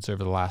estate agents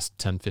over the last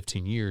 10,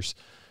 15 years.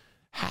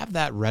 Have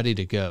that ready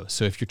to go.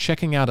 So if you're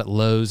checking out at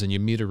Lowe's and you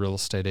meet a real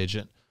estate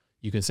agent,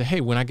 you can say, hey,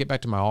 when I get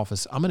back to my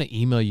office, I'm going to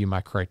email you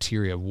my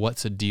criteria.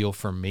 What's a deal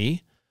for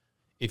me?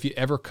 If you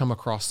ever come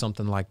across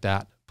something like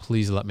that,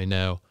 please let me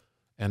know,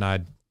 and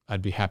I'd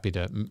be happy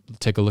to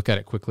take a look at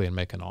it quickly and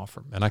make an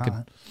offer. And I could,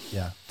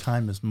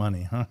 time is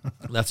money, huh?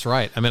 That's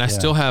right. I mean, I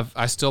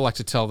still like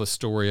to tell the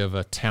story of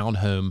a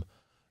townhome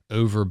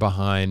over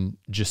behind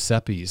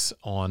Giuseppe's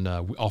on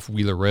off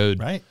Wheeler Road.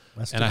 Right.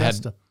 West and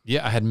Augusta.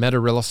 I had met a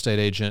real estate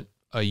agent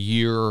a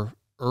year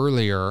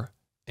earlier,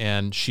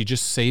 and she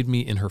just saved me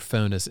in her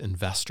phone as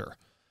investor.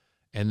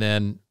 And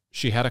then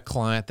she had a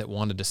client that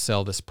wanted to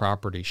sell this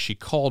property. She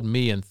called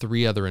me and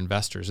 3 other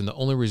investors, and the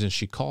only reason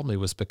she called me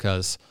was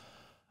because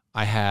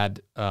I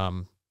had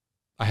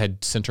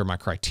sent her my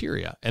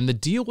criteria, and the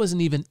deal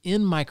wasn't even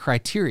in my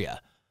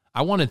criteria.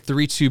 I wanted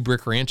 3-2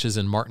 brick ranches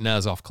in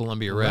Martinez off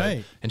Columbia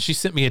Road, and she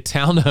sent me a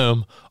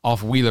townhome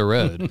off Wheeler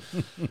Road.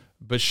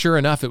 But sure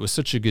enough, it was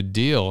such a good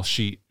deal.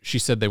 She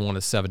said they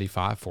wanted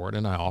 $75 for it,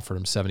 and I offered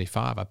them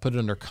 $75. I put it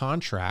under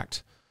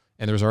contract,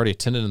 and there was already a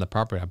tenant in the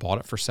property. I bought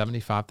it for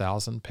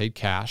 $75,000, paid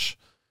cash.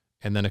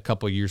 And then a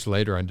couple of years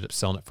later, I ended up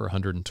selling it for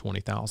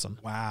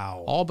 $120,000.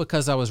 Wow. All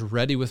because I was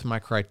ready with my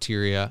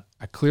criteria.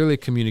 I clearly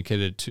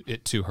communicated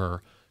it to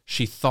her.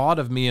 She thought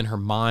of me in her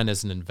mind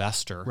as an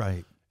investor.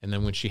 Right. And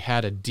then when she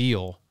had a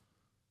deal,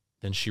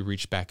 then she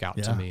reached back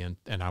out to me,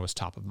 and I was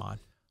top of mind.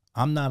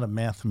 I'm not a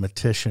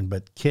mathematician,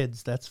 but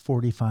kids, that's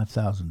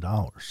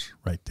 $45,000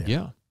 right there.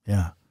 Yeah.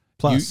 Yeah.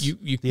 Plus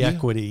the yeah.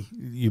 equity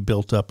you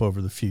built up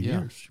over the few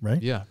years,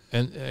 right? Yeah.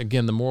 And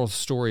again, the moral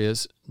story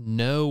is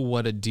know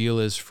what a deal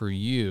is for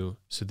you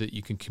so that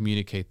you can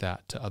communicate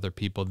that to other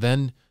people.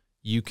 Then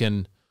you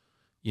can,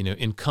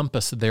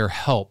 encompass their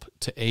help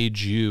to aid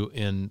you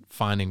in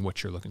finding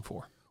what you're looking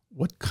for.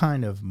 What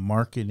kind of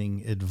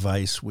marketing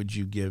advice would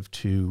you give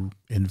to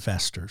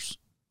investors?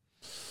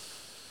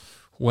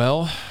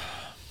 Well,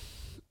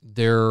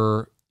 there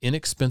are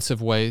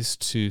inexpensive ways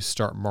to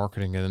start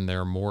marketing, and then there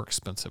are more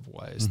expensive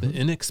ways. The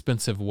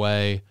inexpensive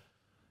way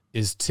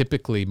is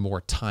typically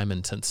more time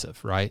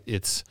intensive, right?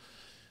 It's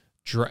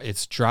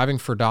driving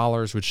for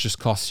dollars, which just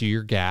costs you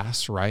your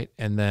gas, right?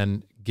 And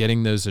then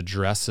getting those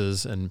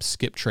addresses and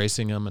skip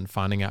tracing them and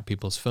finding out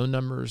people's phone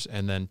numbers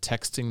and then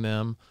texting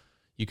them.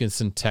 You can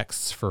send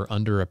texts for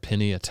under a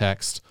penny a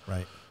text,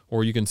 right?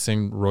 Or you can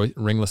send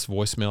ringless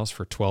voicemails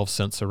for 12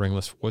 cents a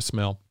ringless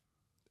voicemail.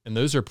 And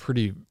those are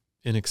pretty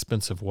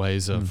inexpensive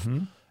ways of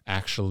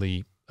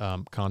actually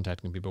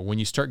contacting people. When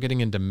you start getting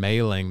into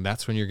mailing,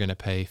 that's when you're going to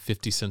pay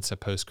 50 cents a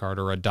postcard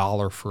or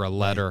 $1 for a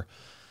letter. Right.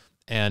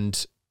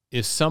 And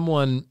if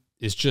someone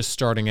is just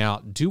starting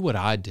out, do what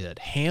I did.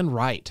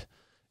 Handwrite.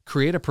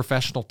 Create a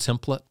professional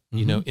template,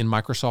 you know, in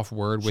Microsoft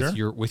Word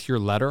with your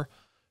letter.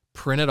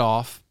 Print it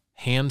off,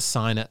 hand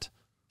sign it,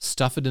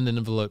 stuff it in an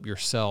envelope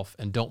yourself,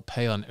 and don't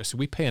pay on. So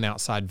we pay an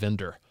outside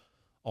vendor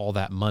all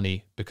that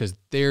money because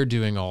they're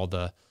doing all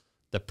the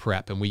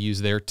prep, and we use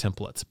their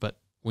templates. But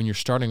when you're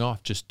starting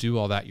off, just do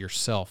all that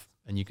yourself,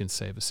 and you can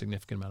save a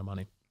significant amount of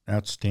money.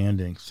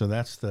 Outstanding. So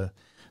that's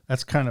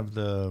kind of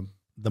the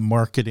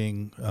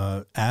marketing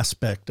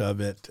aspect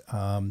of it.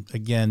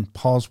 Again,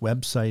 Paul's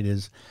website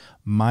is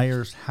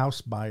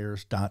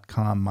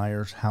MyersHouseBuyers.com,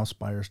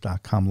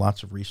 MyersHouseBuyers.com.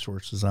 Lots of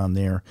resources on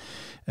there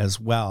as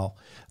well.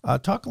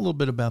 Talk a little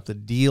bit about the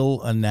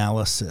deal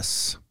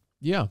analysis.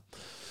 Yeah.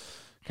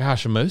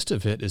 Gosh, most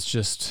of it is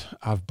just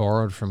I've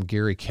borrowed from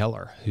Gary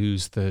Keller,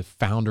 who's the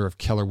founder of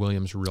Keller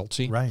Williams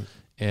Realty. Right.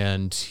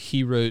 And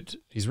he's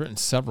written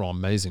several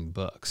amazing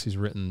books. He's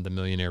written The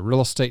Millionaire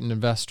Real Estate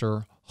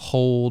Investor,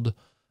 Hold,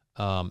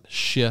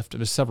 Shift.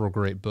 There's several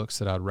great books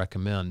that I'd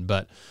recommend.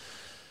 But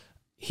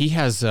he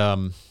has,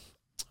 I've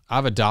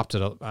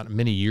adopted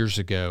many years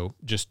ago,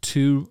 just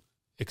 2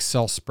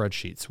 Excel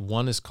spreadsheets.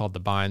 One is called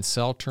the Buy and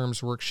Sell Terms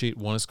Worksheet.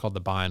 One is called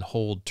the Buy and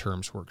Hold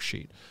Terms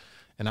Worksheet.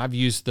 And I've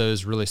used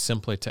those really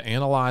simply to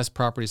analyze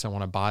properties I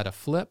want to buy to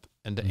flip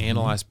and to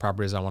analyze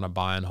properties I want to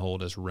buy and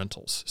hold as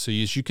rentals. So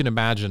as you can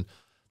imagine,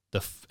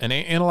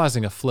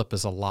 analyzing a flip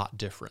is a lot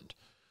different.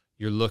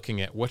 You're looking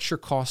at what's your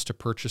cost to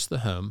purchase the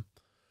home,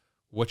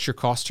 what's your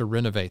cost to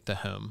renovate the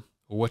home,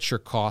 what's your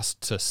cost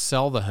to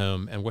sell the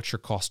home, and what's your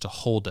cost to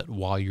hold it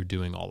while you're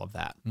doing all of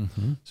that.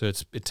 So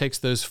it takes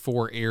those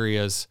 4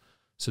 areas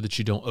so that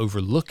you don't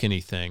overlook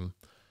anything,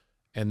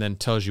 and then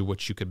tells you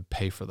what you could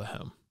pay for the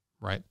home,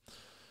 right?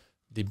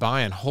 The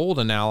buy and hold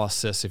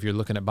analysis, if you're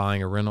looking at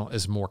buying a rental,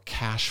 is more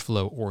cash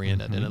flow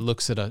oriented, and it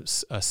looks at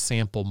a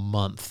sample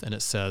month, and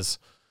it says,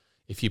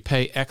 if you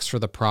pay X for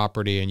the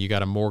property and you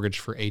got a mortgage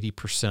for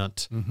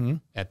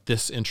 80% at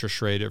this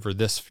interest rate over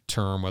this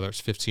term, whether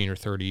it's 15 or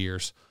 30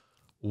 years,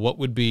 what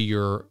could be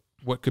your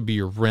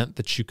rent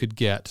that you could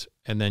get,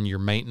 and then your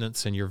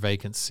maintenance and your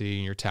vacancy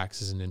and your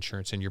taxes and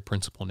insurance and your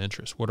principal and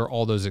interest? What are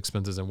all those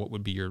expenses, and what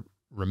would be your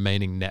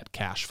remaining net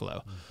cash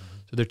flow?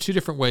 So there are 2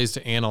 different ways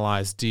to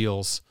analyze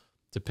deals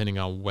depending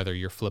on whether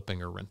you're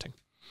flipping or renting.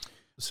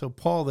 So,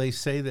 Paul, they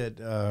say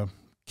that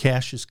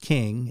cash is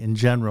king in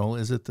general.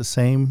 Is it the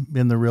same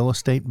in the real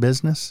estate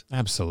business?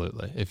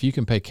 Absolutely. If you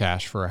can pay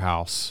cash for a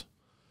house,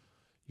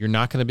 you're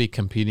not going to be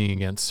competing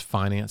against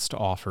financed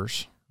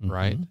offers,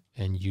 right?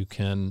 And you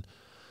can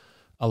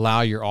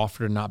allow your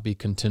offer to not be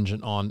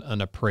contingent on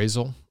an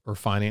appraisal or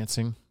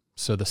financing.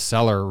 So the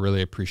seller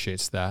really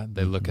appreciates that.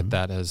 They look at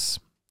that as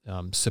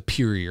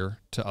superior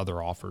to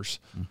other offers.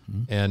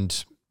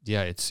 And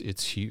yeah,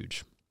 it's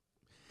huge.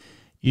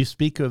 You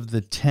speak of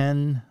the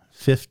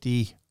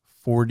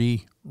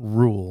 10-50-40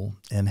 rule,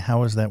 and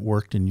how has that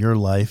worked in your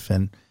life,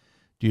 and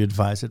do you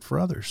advise it for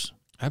others?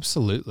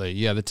 Absolutely.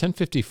 Yeah, the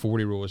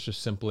 10-50-40 rule is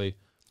just simply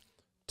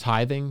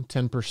tithing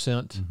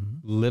 10%,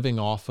 living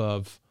off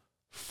of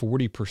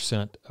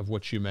 40% of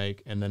what you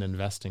make, and then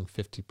investing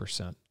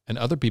 50%. And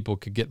other people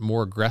could get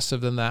more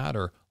aggressive than that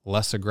or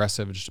less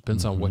aggressive. It just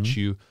depends on what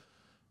you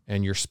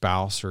and your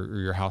spouse or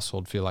your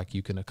household feel like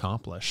you can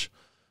accomplish.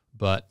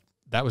 But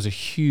that was a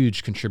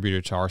huge contributor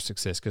to our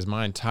success, because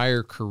my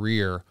entire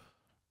career,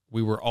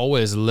 we were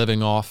always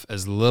living off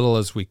as little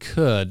as we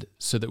could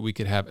so that we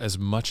could have as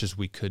much as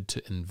we could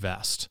to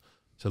invest.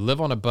 So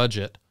live on a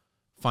budget,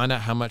 find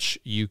out how much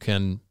you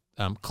can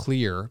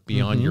clear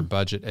beyond your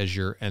budget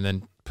and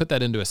then put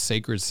that into a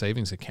sacred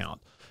savings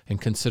account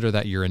and consider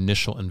that your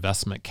initial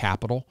investment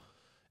capital.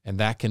 And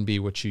that can be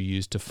what you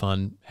use to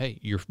fund,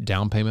 your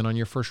down payment on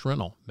your first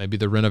rental, maybe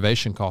the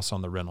renovation costs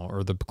on the rental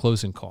or the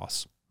closing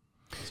costs.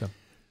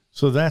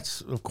 So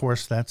that's, of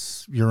course,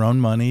 that's your own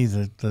money,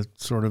 the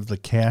sort of the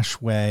cash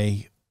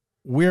way.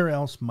 Where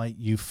else might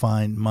you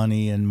find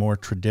money in more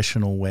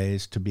traditional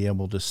ways to be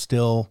able to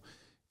still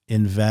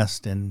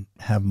invest and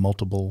have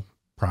multiple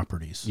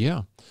properties?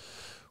 Yeah.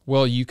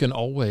 Well, you can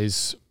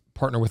always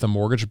partner with a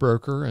mortgage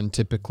broker, and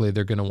typically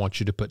they're going to want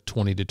you to put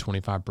 20 to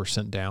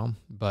 25% down.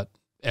 But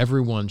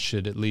everyone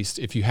should, at least,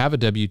 if you have a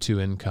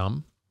W-2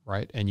 income,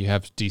 right, and you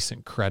have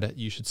decent credit,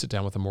 you should sit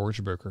down with a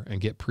mortgage broker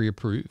and get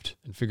pre-approved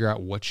and figure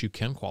out what you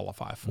can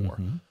qualify for.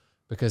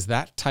 because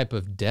that type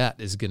of debt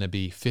is going to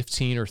be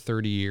 15 or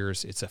 30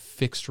 years. It's a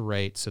fixed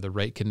rate, so the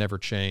rate can never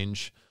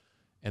change,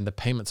 and the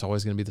payment's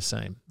always going to be the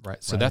same,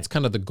 right? So that's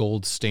kind of the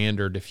gold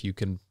standard. If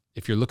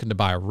you're looking to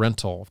buy a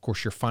rental, of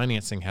course, your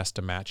financing has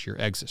to match your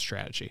exit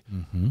strategy.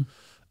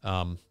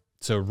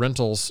 So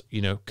rentals,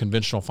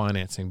 conventional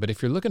financing. But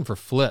if you're looking for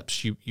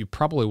flips, you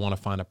probably want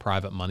to find a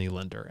private money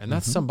lender. And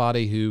that's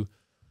somebody who,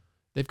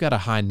 they've got a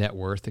high net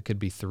worth. It could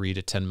be $3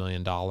 to $10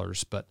 million,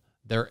 but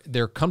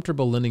they're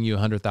comfortable lending you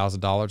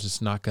 $100,000.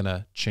 It's not going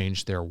to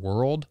change their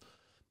world.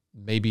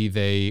 Maybe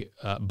they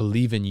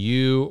believe in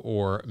you,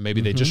 or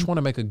maybe they just want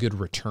to make a good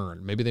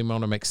return. Maybe they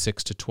want to make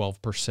 6 to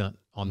 12%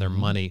 on their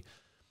money.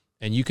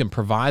 And you can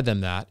provide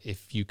them that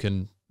if you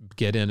can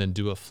get in and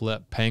do a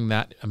flip. Paying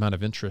that amount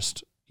of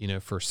interest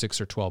for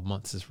 6 or 12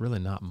 months is really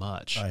not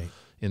much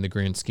in the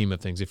grand scheme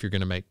of things if you're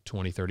going to make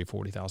 $20,000,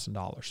 $30,000,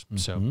 $40,000.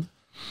 So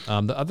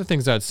the other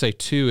things I'd say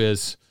too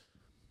is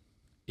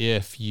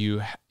if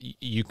you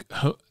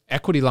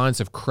equity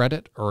lines of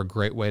credit are a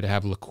great way to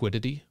have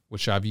liquidity,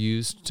 which I've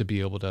used to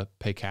be able to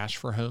pay cash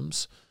for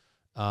homes.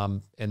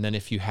 And then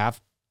if you have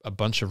a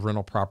bunch of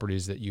rental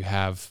properties that you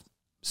have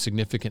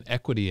significant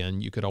equity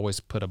in, you could always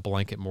put a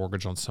blanket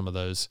mortgage on some of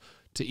those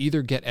to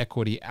either get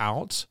equity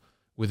out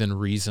within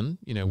reason,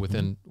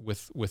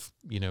 with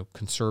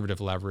conservative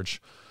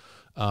leverage,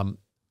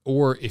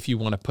 or if you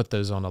want to put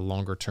those on a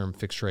longer term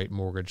fixed rate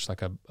mortgage,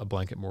 like a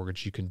blanket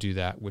mortgage, you can do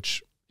that,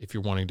 which if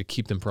you're wanting to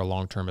keep them for a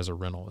long term as a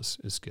rental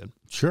is good.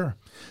 Sure.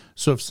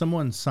 So if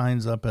someone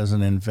signs up as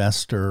an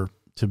investor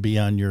to be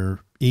on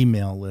your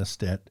email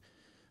list at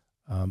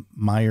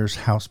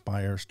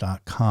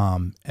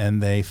MyersHouseBuyers.com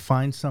and they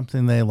find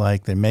something they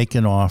like, they make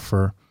an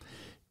offer,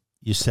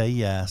 you say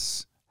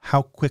yes,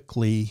 how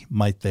quickly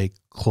might they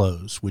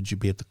close? Would you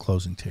be at the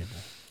closing table?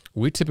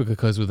 We typically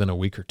close within a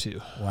week or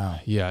two. Wow.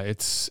 Yeah,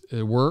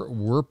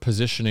 we're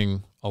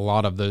positioning a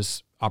lot of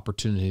those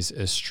opportunities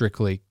as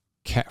strictly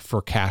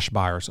for cash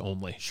buyers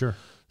only. Sure.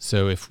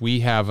 So if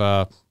we have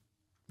a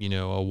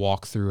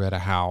walkthrough at a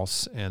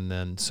house and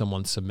then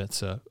someone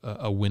submits a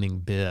winning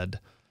bid,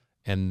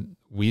 and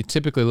we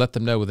typically let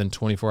them know within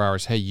 24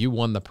 hours, hey, you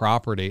won the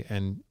property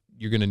and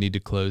you're going to need to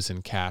close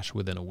in cash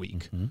within a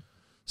week.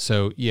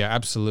 So yeah,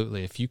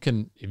 absolutely. If you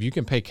can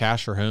pay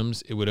cash for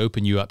homes, it would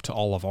open you up to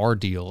all of our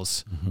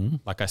deals.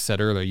 Like I said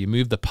earlier, you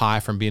move the pie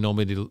from being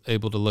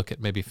able to look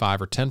at maybe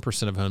 5 or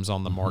 10% of homes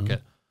on the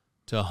market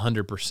to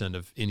 100%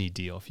 of any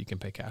deal if you can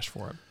pay cash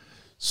for it.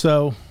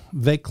 So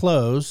they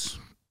close,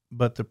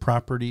 but the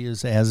property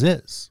is as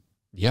is.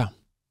 Yeah.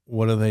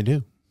 What do they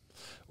do?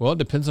 Well, it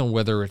depends on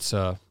whether it's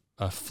a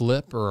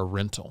flip or a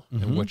rental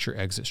and what your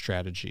exit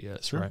strategy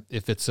is, right?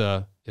 If it's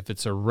a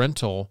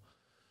rental,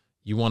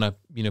 you want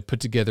to, put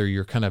together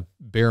your kind of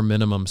bare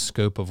minimum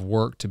scope of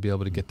work to be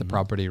able to get the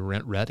property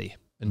rent ready.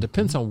 And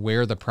depends on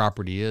where the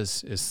property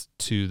is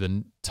to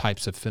the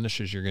types of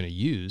finishes you're going to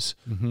use.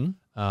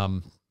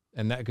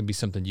 And that could be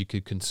something you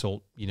could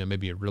consult,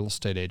 maybe a real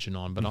estate agent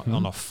on. But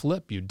on a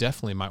flip, you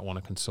definitely might want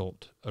to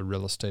consult a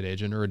real estate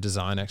agent or a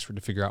design expert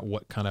to figure out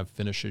what kind of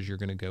finishes you're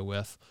going to go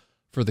with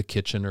for the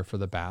kitchen or for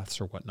the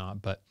baths or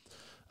whatnot. But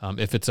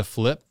if it's a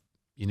flip,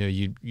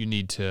 you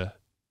need to,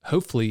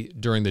 hopefully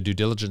during the due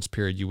diligence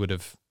period, you would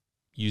have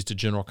used a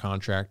general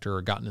contractor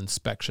or gotten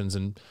inspections,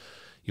 and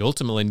you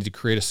ultimately need to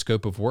create a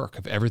scope of work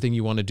of everything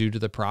you want to do to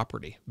the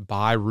property,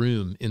 buy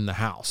room in the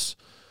house.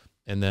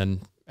 And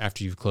then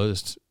after you've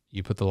closed,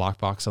 you put the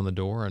lockbox on the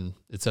door, and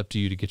it's up to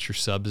you to get your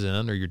subs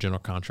in or your general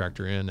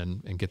contractor in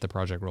and get the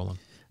project rolling.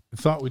 I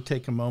thought we'd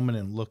take a moment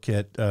and look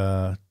at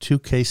 2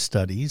 case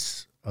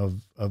studies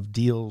of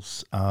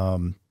deals.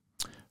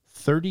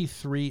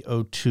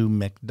 3302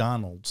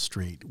 McDonald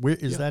Street. Where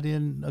is that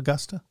in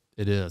Augusta?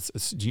 It is.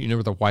 Do you know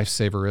where the Wife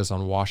Saver is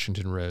on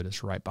Washington Road?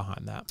 It's right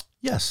behind that.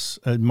 Yes,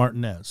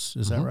 Martinez.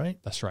 Is that right?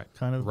 That's right.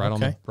 Kind of right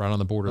on the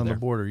border. On there. the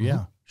border,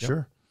 yeah,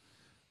 sure.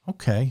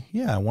 Okay,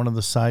 yeah, one of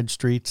the side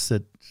streets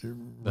that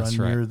run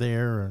near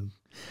there. And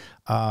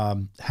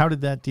how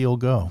did that deal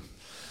go?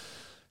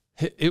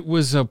 It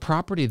was a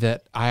property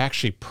that I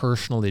actually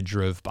personally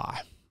drove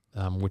by.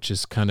 Which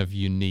is kind of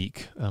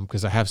unique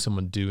because I have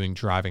someone doing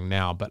driving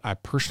now, but I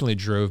personally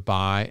drove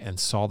by and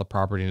saw the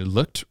property, and it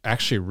looked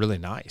actually really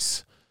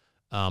nice.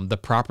 The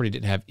property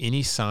didn't have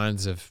any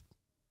signs of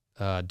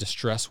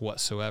distress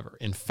whatsoever.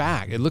 In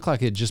fact, it looked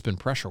like it had just been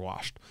pressure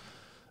washed.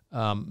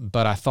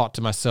 But I thought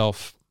to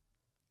myself,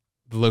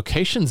 the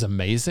location's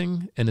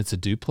amazing and it's a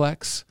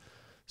duplex.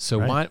 So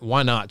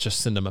why not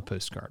just send them a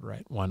postcard,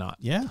 right? Why not?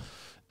 Yeah.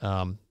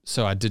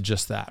 So I did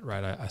just that,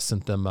 right? I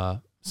sent them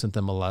a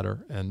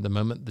letter, and the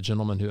moment the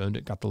gentleman who owned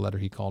it got the letter,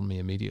 he called me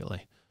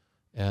immediately.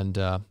 And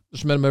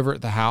just met him over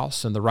at the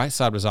house, and the right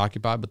side was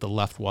occupied, but the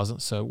left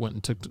wasn't. So went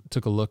and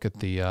took a look at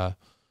the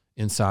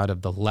inside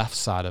of the left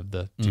side of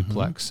the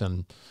duplex,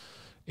 and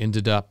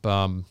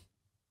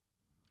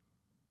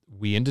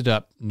we ended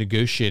up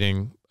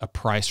negotiating a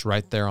price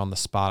right there on the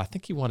spot. I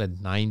think he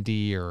wanted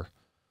 90 or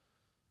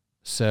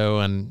so,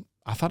 and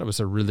I thought it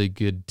was a really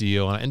good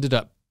deal. And I ended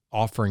up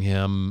offering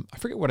him, I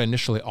forget what I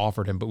initially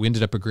offered him, but we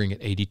ended up agreeing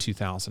at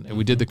 $82,000, and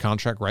we did the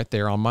contract right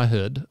there on my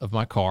hood of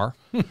my car.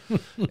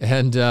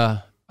 And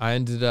I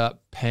ended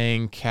up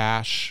paying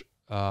cash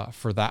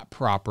for that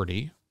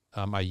property.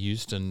 I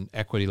used an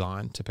equity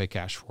line to pay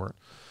cash for it.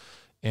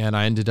 And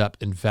I ended up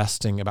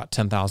investing about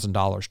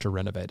 $10,000 to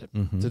renovate it.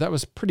 So that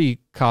was pretty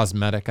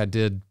cosmetic. I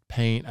did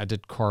paint, I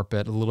did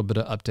carpet, a little bit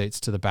of updates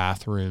to the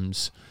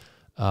bathrooms.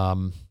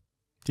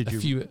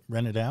 Did you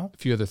rent it out? A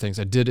few other things.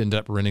 I did end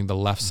up renting the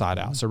left side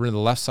out. So I rented the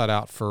left side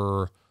out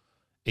for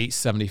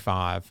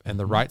 $875, and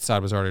the right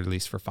side was already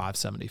leased for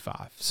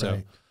 $575.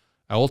 So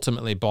I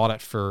ultimately bought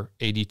it for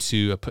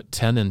 $82. I put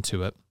 10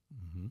 into it.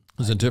 It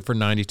was into it for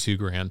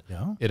 $92,000.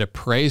 Yeah. It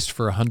appraised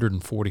for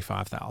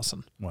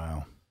 $145,000.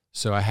 Wow.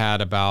 So I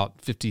had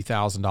about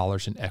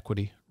 $50,000 in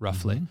equity,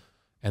 roughly.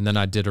 And then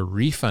I did a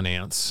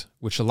refinance,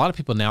 which a lot of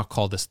people now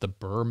call this the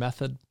BRRRR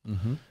method,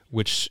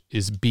 which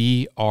is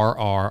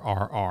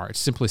BRRRR. It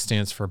simply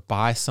stands for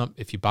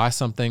if you buy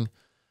something,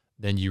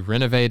 then you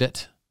renovate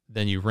it,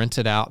 then you rent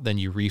it out, then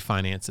you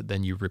refinance it,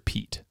 then you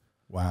repeat.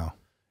 Wow.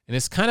 And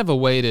it's kind of a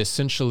way to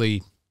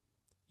essentially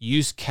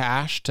use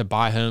cash to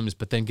buy homes,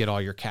 but then get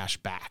all your cash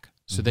back.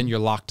 So then you're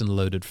locked and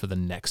loaded for the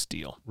next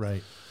deal.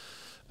 Right.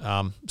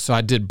 So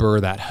I did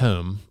BRRRR that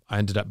home. I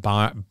ended up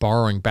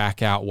borrowing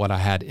back out what I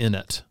had in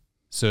it.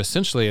 So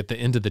essentially at the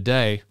end of the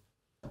day,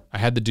 I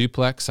had the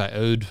duplex. I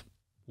owed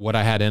what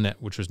I had in it,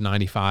 which was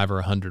 95 or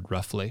 100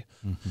 roughly.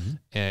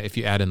 If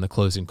you add in the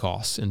closing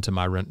costs into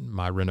my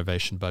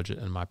renovation budget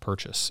and my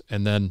purchase.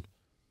 And then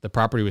the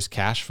property was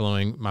cash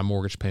flowing. My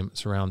mortgage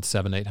payments around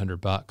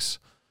 $700-800.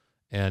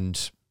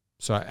 And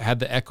so I had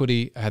the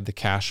equity, I had the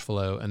cash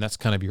flow, and that's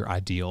kind of your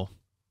ideal,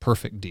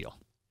 perfect deal.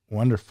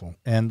 Wonderful.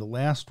 And the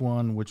last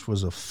one, which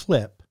was a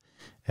flip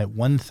at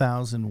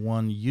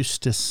 1001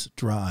 Eustis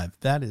Drive.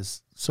 That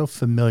is so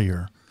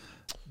familiar,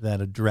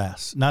 that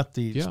address. Not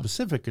the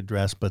specific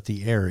address, but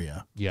the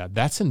area. Yeah,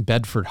 that's in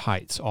Bedford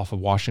Heights off of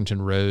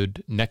Washington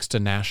Road, next to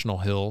National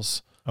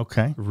Hills.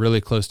 Okay.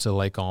 Really close to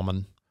Lake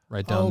Almond,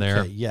 right down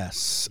there.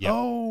 Yes. Yep.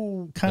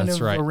 Oh, kind That's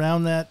of right.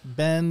 around that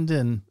bend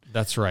and...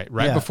 That's right.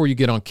 Right before you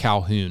get on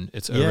Calhoun,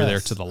 it's over there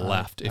to the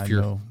left. If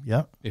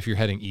you're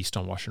heading east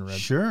on Washington Road.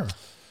 Sure.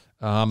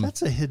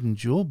 That's a hidden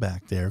jewel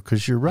back there,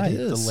 because you're right.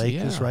 The lake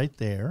is right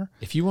there.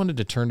 If you wanted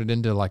to turn it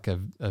into like a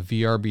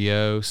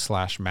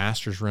VRBO /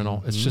 master's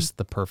rental, it's just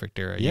the perfect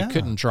area. Yeah. You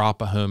couldn't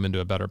drop a home into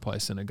a better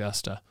place in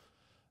Augusta.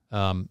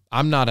 I'm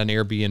not an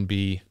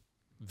Airbnb,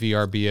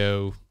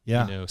 VRBO,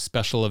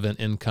 special event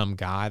income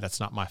guy. That's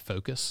not my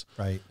focus.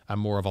 Right. I'm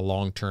more of a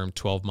long-term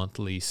 12-month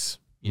lease,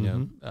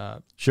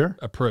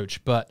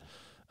 approach. But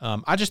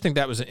I just think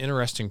that was an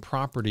interesting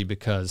property,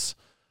 because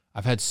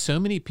I've had so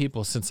many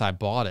people since I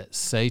bought it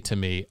say to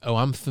me, oh,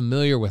 I'm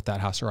familiar with that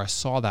house, or I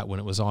saw that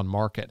when it was on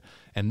market.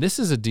 And this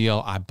is a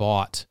deal I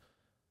bought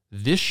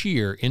this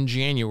year in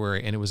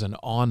January, and it was an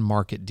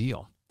on-market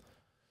deal.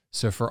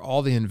 So for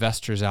all the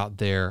investors out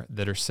there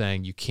that are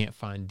saying you can't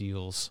find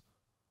deals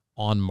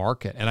on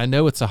market, and I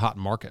know it's a hot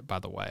market, by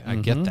the way, I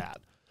get that.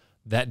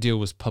 That deal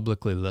was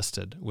publicly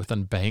listed with a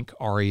bank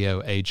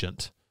REO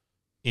agent.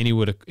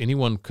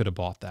 Anyone could have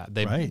bought that.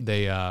 They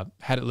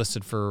had it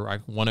listed for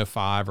like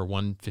 105 or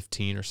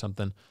 115 or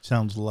something.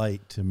 Sounds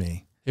light to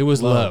me. It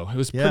was low. It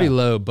was pretty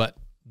low, but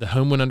the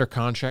home went under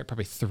contract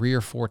probably 3 or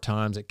 4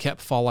 times. It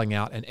kept falling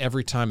out, and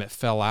every time it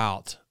fell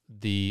out,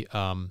 the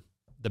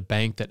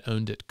bank that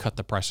owned it cut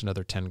the price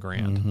another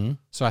 $10,000.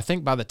 So I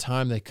think by the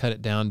time they cut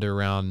it down to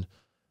around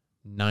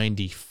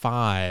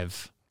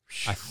 95,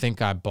 I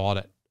think I bought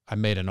it. I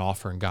made an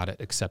offer and got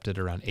it accepted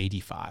around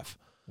 85.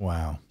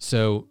 Wow.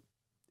 So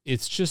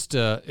it's just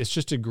a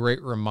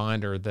great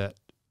reminder that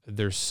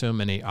there's so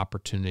many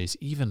opportunities,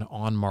 even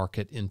on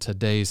market in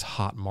today's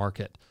hot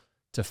market,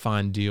 to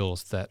find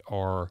deals that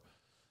are,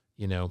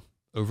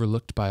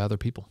 overlooked by other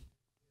people.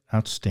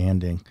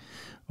 Outstanding.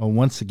 Well,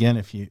 once again,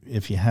 if you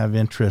have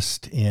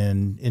interest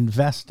in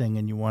investing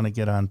and you want to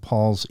get on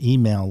Paul's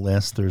email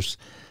list, there's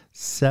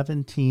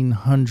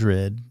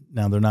 1,700.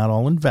 Now, they're not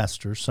all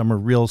investors. Some are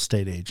real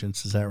estate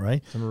agents. Is that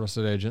right? Some are real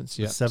estate agents,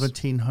 yes.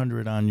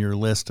 1,700 on your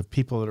list of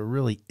people that are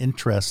really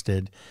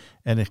interested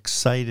and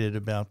excited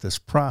about this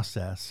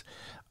process.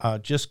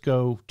 Just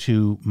go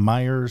to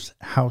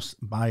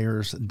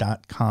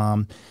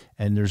MyersHouseBuyers.com,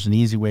 and there's an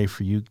easy way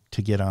for you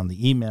to get on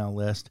the email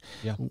list.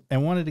 Yeah. I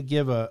wanted to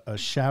give a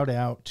shout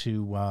out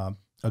to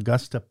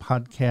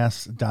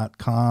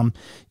AugustaPodcasts.com.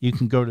 You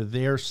can go to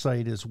their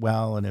site as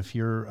well. And if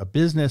you're a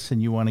business and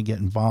you want to get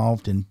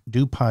involved and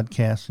do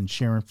podcasts and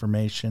share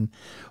information,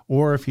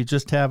 or if you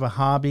just have a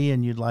hobby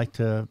and you'd like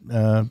to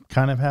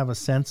kind of have a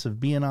sense of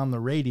being on the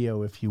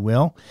radio, if you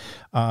will,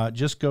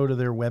 just go to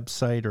their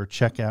website or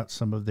check out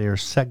some of their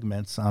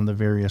segments on the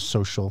various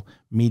social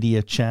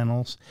media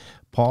channels.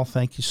 Paul,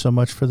 thank you so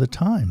much for the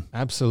time.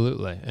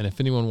 Absolutely. And if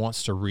anyone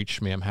wants to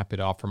reach me, I'm happy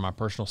to offer my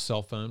personal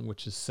cell phone,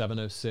 which is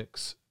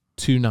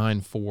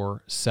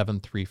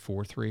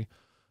 706-294-7343.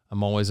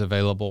 I'm always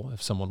available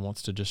if someone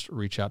wants to just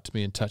reach out to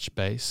me and touch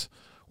base.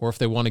 or if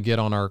they want to get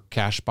on our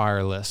cash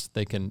buyer list,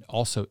 they can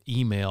also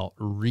email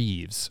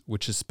Reeves,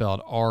 which is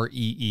spelled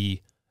Reeves,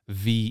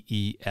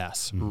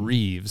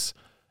 Reeves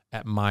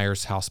at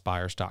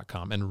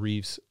MyersHouseBuyers.com. And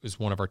Reeves is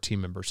one of our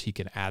team members. He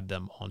can add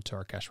them onto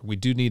our cash. We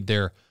do need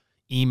their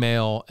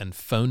email and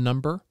phone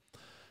number.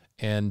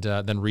 And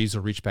then Reeves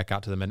will reach back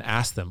out to them and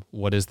ask them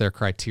what is their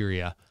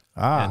criteria.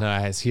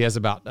 And he has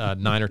about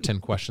 9 or 10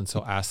 questions,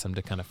 so I'll ask them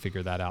to kind of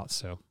figure that out.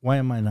 So why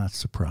am I not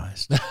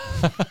surprised?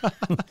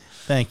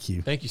 Thank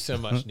you. Thank you so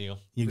much, Neil.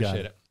 You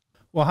Appreciate got it.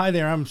 Well, hi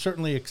there. I'm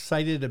certainly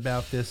excited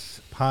about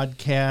this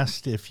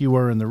podcast. If you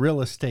are in the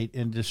real estate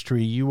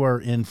industry, you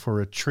are in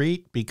for a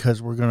treat because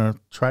we're going to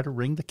try to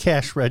ring the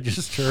cash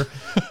register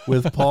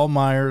with Paul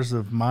Myers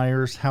of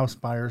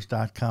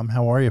MyersHouseBuyers.com.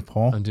 How are you,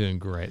 Paul? I'm doing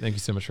great. Thank you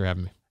so much for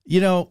having me.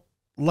 You know,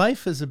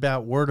 life is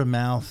about word of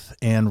mouth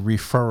and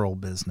referral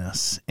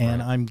business.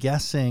 And I'm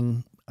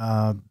guessing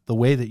the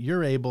way that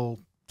you're able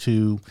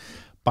to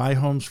buy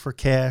homes for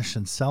cash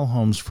and sell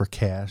homes for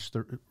cash,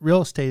 the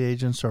real estate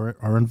agents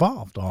are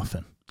involved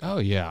often. Oh,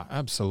 yeah,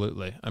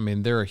 absolutely. I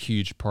mean, they're a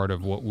huge part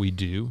of what we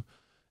do.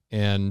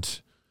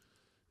 And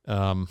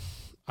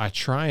I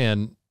try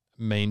and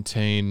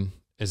maintain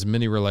as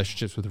many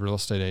relationships with real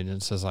estate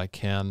agents as I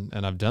can.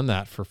 And I've done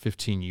that for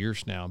 15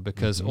 years now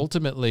because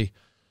ultimately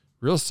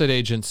real estate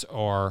agents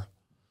are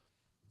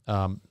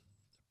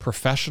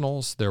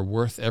professionals. They're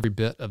worth every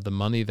bit of the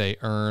money they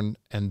earn,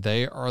 and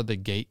they are the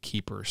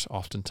gatekeepers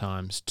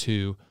oftentimes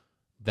to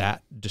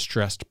that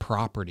distressed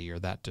property or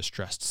that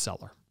distressed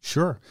seller.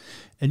 Sure.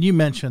 And you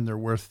mentioned they're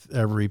worth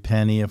every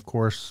penny. Of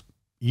course,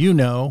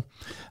 half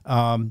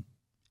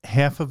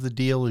of the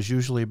deal is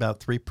usually about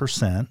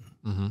 3%.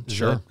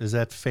 Sure. Is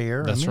that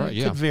fair? That's right.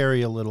 It could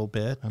vary a little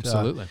bit.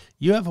 Absolutely.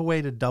 You have a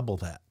way to double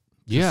that.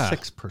 To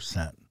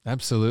 6%.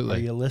 Absolutely. Are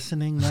you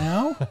listening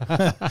now?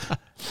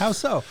 How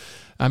so?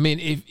 I mean,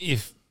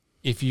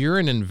 if you're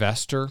an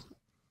investor,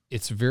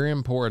 it's very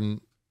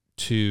important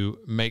to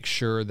make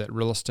sure that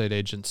real estate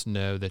agents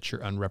know that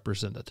you're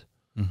unrepresented.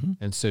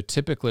 And so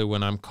typically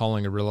when I'm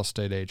calling a real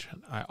estate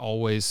agent, I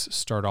always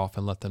start off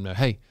and let them know,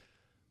 hey,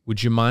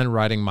 would you mind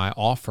writing my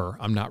offer?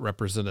 I'm not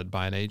represented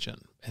by an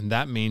agent. And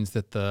that means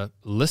that the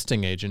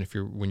listing agent,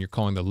 when you're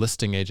calling the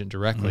listing agent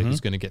directly,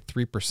 who's going to get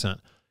 3%,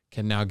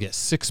 can now get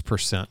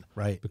 6%,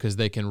 right? Because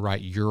they can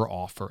write your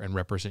offer and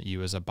represent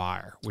you as a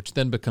buyer, which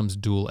then becomes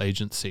dual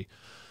agency.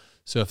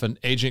 So if an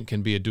agent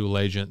can be a dual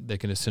agent, they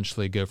can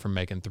essentially go from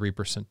making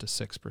 3% to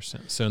 6%.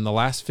 So in the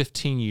last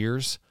 15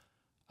 years,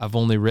 I've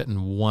only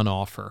written one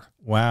offer.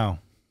 Wow.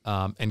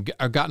 And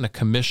I've gotten a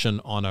commission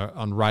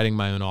on writing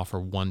my own offer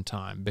one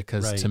time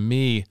because to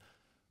me,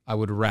 I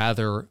would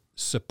rather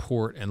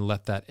support and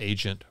let that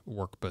agent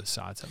work both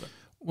sides of it.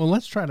 Well,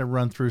 let's try to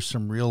run through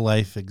some real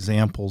life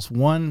examples.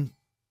 One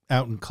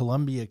out in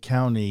Columbia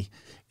County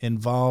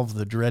involved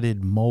the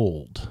dreaded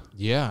mold.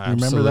 Yeah,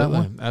 absolutely. Remember that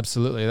one?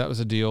 Absolutely. That was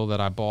a deal that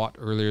I bought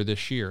earlier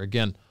this year.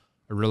 Again,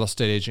 a real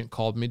estate agent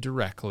called me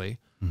directly,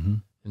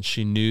 and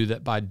she knew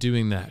that by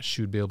doing that,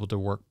 she would be able to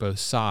work both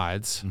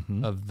sides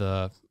of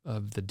the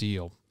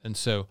deal. And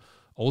so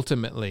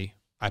ultimately,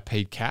 I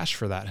paid cash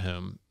for that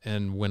home.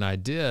 And when I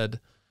did,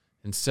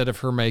 instead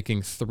of her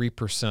making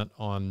 3%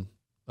 on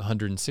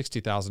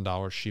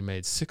 $160,000, she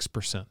made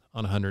 6%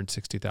 on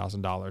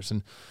 $160,000.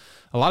 And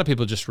a lot of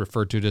people just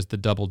refer to it as the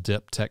double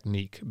dip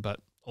technique, but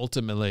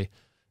ultimately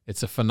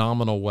it's a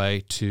phenomenal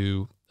way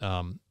to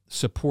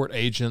support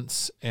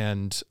agents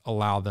and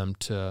allow them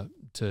to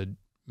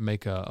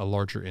make a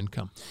larger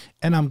income.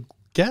 And I'm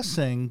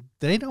guessing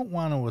they don't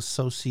want to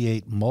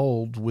associate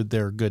mold with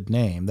their good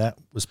name. That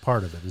was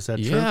part of it. Is that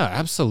true? Yeah,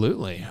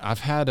 absolutely. I've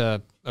had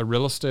a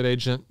real estate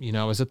agent,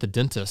 I was at the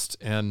dentist,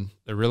 and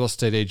the real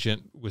estate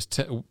agent was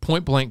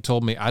point blank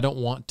told me, I don't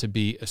want to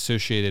be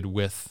associated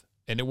with,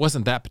 and it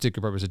wasn't that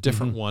particular, it was a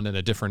different one and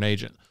a different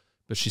agent.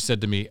 But she said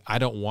to me, I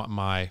don't want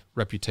my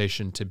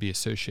reputation to be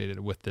associated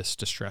with this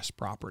distressed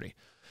property.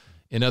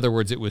 In other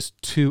words, it was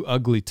too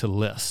ugly to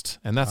list.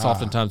 And that's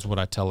oftentimes what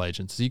I tell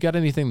agents. You got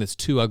anything that's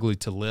too ugly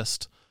to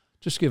list,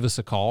 just give us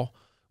a call.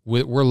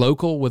 We're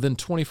local. Within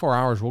 24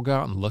 hours, we'll go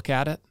out and look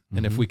at it.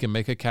 And if we can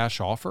make a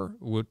cash offer,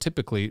 we'll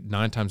typically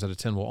 9 times out of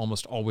 10, we'll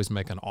almost always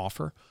make an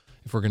offer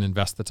if we're going to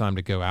invest the time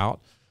to go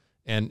out.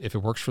 And if it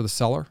works for the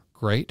seller,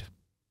 great.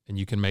 And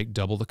you can make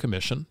double the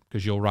commission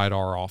because you'll write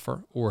our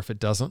offer. Or if it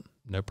doesn't,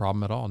 no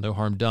problem at all. No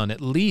harm done.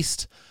 At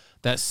least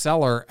that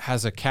seller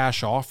has a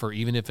cash offer,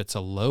 even if it's a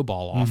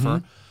lowball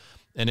offer.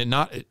 And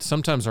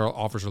sometimes our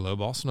offers are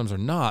lowball, sometimes they're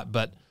not,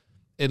 but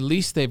at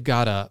least they've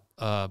got a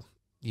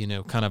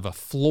kind of a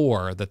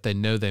floor that they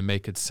know they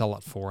could sell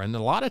it for. And a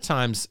lot of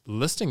times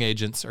listing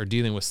agents are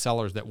dealing with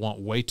sellers that want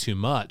way too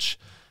much.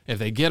 If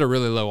they get a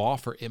really low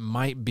offer, it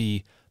might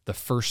be the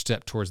first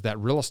step towards that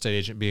real estate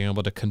agent being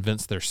able to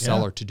convince their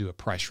seller to do a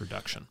price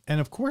reduction.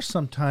 And of course,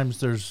 sometimes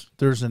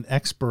there's an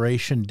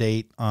expiration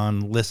date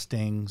on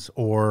listings,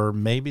 or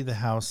maybe the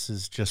house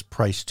is just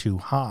priced too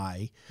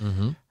high.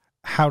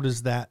 How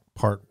does that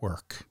part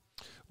work?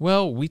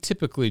 Well, we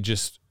typically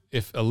just,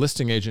 if a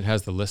listing agent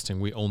has the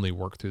listing, we only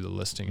work through the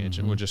listing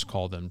agent. We'll just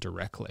call them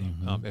directly.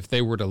 If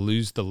they were to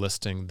lose the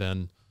listing,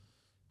 then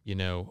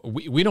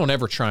we don't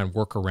ever try and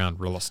work around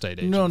real estate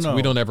agents. No.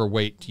 We don't ever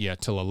wait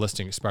till a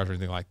listing expires or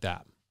anything like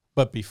that.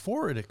 But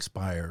before it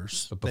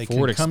expires, They come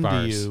to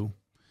expires, you.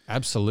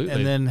 Absolutely.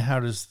 And then how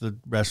does the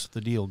rest of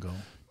the deal go?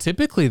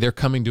 Typically, they're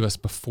coming to us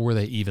before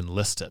they even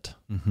list it.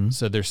 Mm-hmm.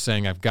 So they're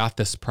saying, I've got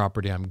this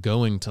property I'm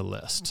going to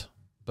list,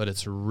 but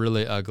it's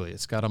really ugly.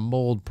 It's got a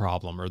mold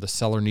problem, or the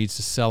seller needs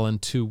to sell in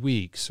 2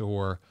 weeks,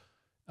 or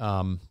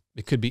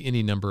it could be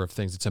any number of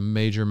things. It's a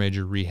major,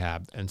 major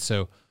rehab. And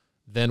so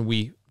then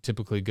we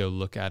typically go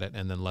look at it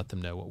and then let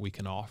them know what we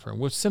can offer. And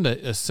we'll send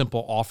a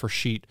simple offer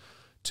sheet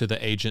to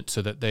the agent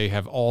so that they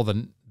have all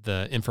the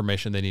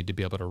information they need to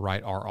be able to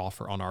write our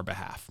offer on our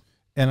behalf.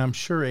 And I'm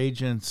sure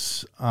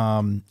agents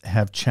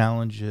have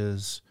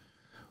challenges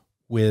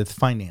with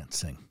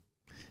financing.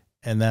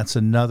 And that's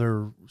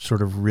another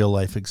sort of real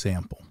life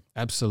example.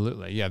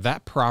 Absolutely. Yeah,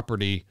 that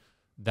property,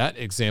 that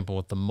example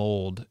with the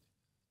mold,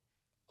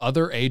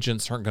 other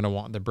agents aren't going to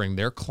want to bring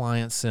their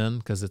clients in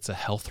because it's a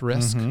health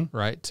risk,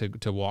 right,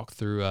 to walk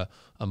through a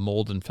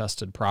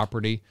mold-infested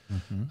property.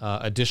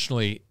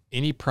 Additionally,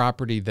 any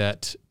property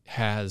that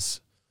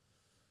has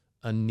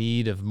a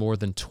need of more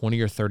than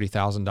 $20,000 or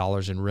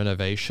 $30,000 in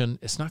renovation,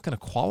 it's not going to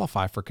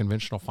qualify for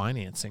conventional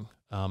financing.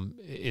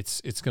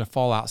 It's going to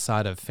fall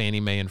outside of Fannie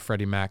Mae and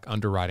Freddie Mac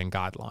underwriting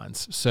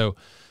guidelines. So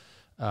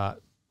a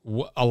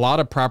lot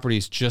of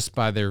properties, just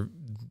by the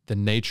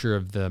nature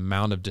of the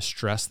amount of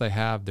distress they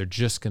have, they're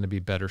just going to be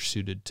better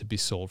suited to be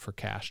sold for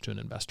cash to an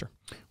investor.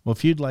 Well,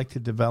 if you'd like to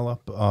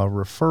develop a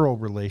referral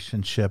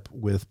relationship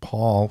with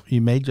Paul, you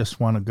may just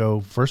want to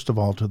go, first of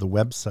all, to the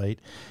website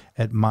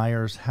at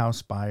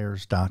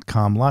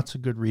MyersHouseBuyers.com. Lots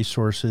of good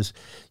resources.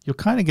 You'll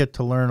kind of get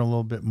to learn a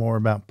little bit more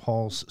about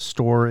Paul's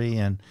story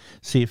and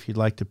see if you'd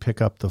like to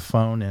pick up the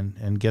phone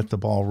and get the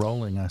ball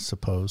rolling, I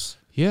suppose.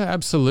 Yeah,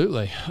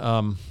 absolutely.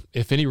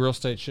 If any real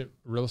estate agent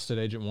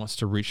wants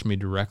to reach me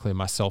directly,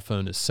 my cell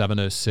phone is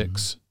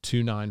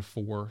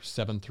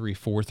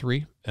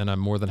 706-294-7343, and I'm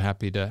more than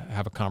happy to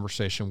have a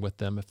conversation with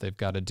them if they've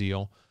got a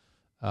deal.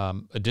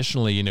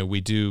 Additionally,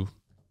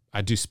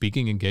 I do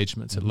speaking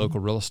engagements at local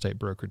real estate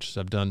brokerages.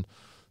 I've done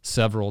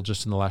several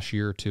just in the last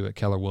year or two at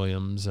Keller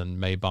Williams and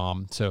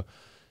Maybaum. So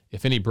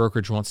if any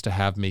brokerage wants to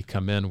have me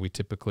come in, we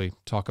typically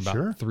talk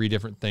about 3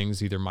 different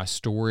things, either my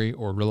story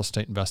or real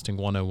estate investing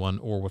 101,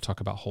 or we'll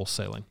talk about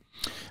wholesaling.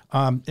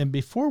 And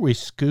before we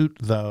scoot,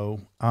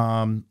 though,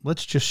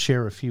 let's just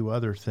share a few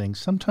other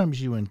things.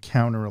 Sometimes you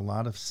encounter a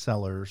lot of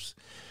sellers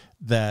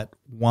that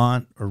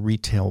want a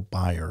retail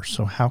buyer.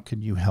 So how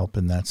can you help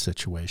in that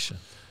situation?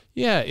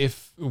 Yeah,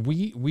 if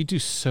we do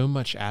so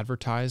much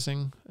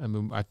advertising. I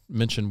mean, I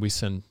mentioned we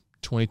send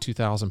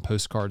 22,000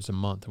 postcards a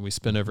month, and we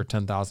spend over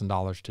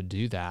 $10,000 to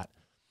do that.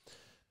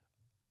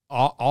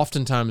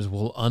 Oftentimes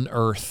we'll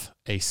unearth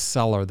a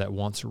seller that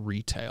wants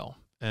retail.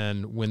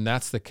 And when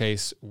that's the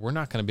case, we're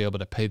not going to be able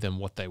to pay them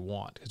what they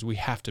want because we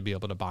have to be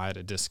able to buy at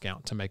a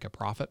discount to make a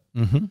profit.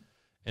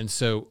 And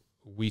so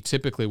we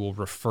typically will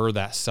refer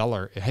that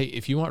seller, hey,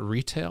 if you want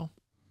retail,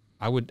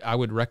 I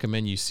would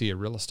recommend you see a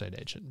real estate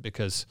agent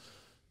because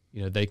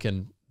they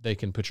can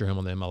put your home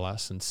on the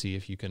MLS and see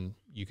if you can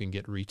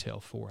get retail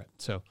for it.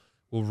 So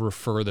we'll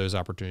refer those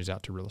opportunities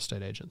out to real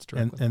estate agents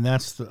directly. And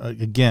that's,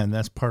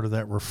 that's part of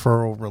that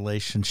referral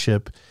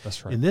relationship.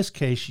 That's right. In this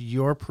case,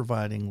 you're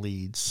providing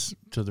leads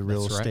to the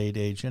real estate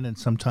agent, and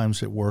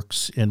sometimes it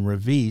works in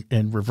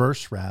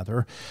reverse.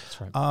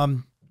 That's right.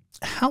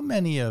 How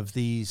many of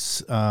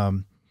these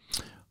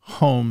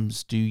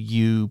homes do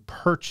you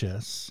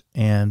purchase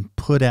and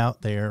put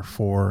out there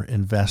for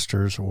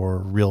investors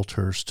or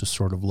realtors to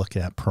sort of look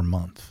at per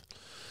month?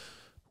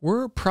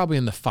 We're probably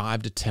in the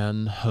 5 to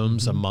 10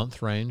 homes a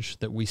month range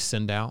that we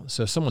send out.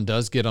 So if someone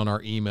does get on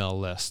our email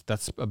list,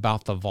 that's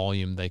about the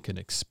volume they can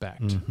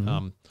expect.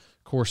 Of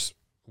course,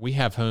 we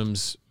have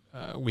homes,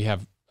 we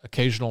have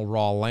occasional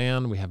raw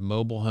land, we have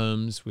mobile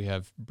homes, we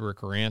have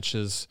brick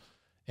ranches,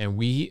 and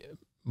we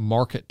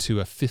market to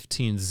a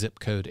 15 zip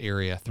code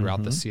area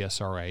throughout the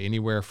CSRA,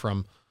 anywhere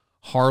from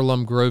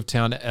Harlem,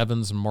 Grovetown to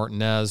Evans and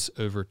Martinez,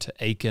 over to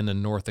Aiken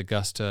and North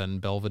Augusta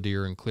and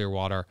Belvedere and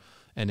Clearwater,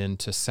 and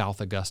into South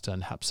Augusta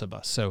and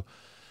Hepzibah. So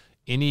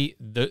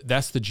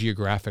that's the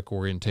geographic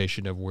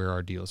orientation of where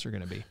our deals are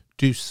going to be.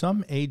 Do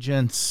some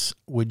agents,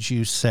 would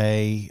you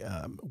say,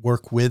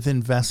 work with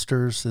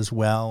investors as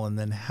well? And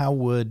then how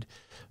would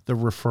the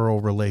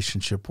referral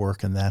relationship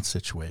work in that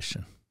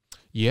situation?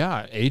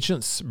 Yeah,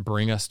 agents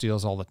bring us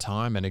deals all the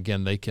time, and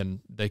again, they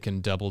can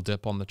double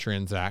dip on the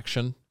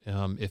transaction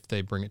if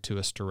they bring it to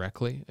us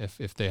directly.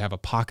 If they have a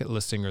pocket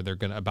listing or they're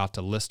about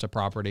to list a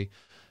property,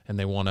 and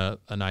they want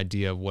an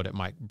idea of what it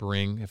might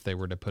bring if they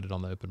were to put it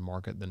on the open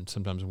market, then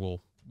sometimes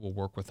we'll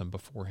work with them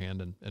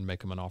beforehand and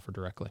make them an offer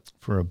directly.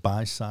 For a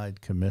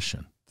buy-side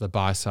commission. The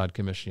buy-side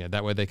commission, yeah.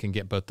 That way they can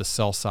get both the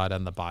sell side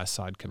and the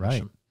buy-side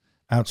commission.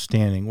 Right.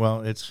 Outstanding.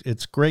 Well,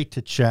 it's great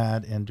to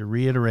chat, and to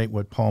reiterate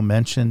what Paul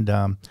mentioned,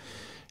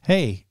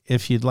 Hey,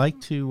 if you'd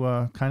like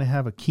to kind of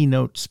have a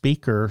keynote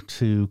speaker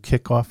to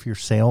kick off your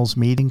sales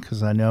meeting,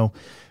 because I know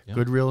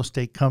good real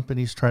estate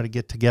companies try to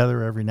get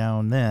together every now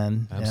and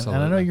then. Absolutely.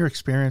 And I know your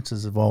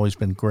experiences have always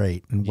been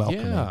great and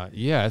welcoming.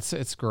 Yeah,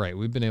 it's great.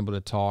 We've been able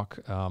to talk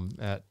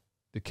at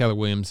the Keller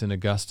Williams in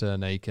Augusta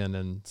and Aiken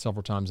and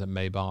several times at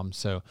Maybaum.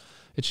 So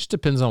it just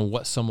depends on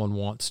what someone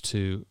wants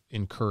to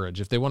encourage.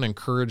 If they want to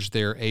encourage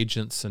their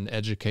agents and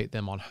educate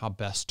them on how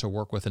best to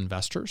work with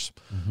investors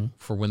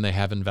for when they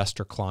have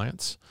investor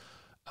clients,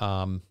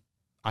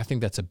 I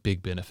think that's a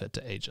big benefit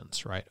to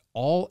agents, right?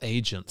 All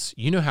agents,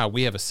 you know how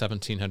we have a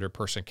 1,700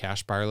 person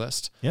cash buyer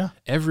list? Yeah.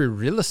 Every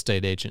real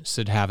estate agent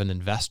should have an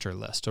investor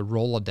list, a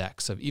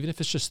Rolodex of, even if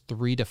it's just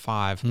 3 to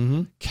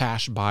 5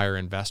 cash buyer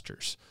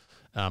investors.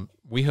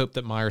 We hope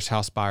that Myers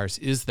House Buyers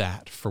is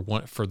that for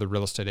the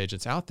real estate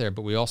agents out there,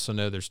 but we also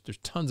know there's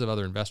tons of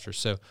other investors.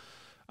 So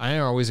I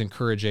always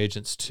encourage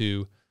agents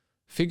to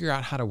figure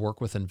out how to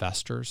work with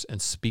investors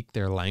and speak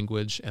their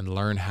language and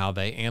learn how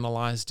they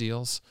analyze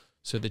deals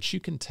so that you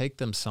can take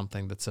them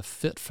something that's a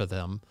fit for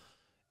them,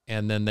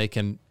 and then they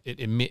can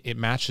it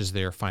matches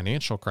their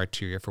financial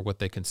criteria for what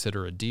they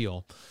consider a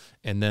deal,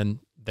 and then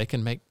they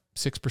can make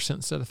 6%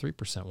 instead of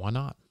 3%. Why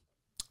not?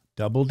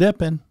 Double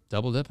dipping.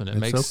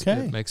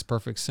 It makes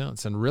perfect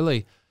sense. And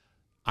really,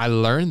 I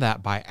learned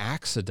that by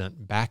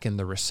accident back in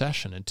the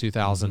recession in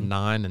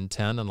 2009 and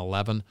 10 and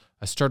 11.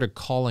 I started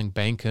calling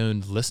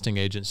bank-owned listing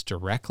agents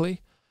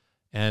directly,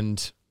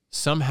 and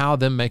somehow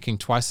them making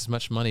twice as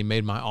much money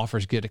made my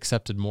offers get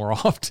accepted more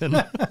often.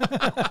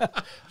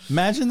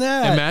 Imagine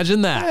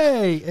that.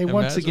 Hey,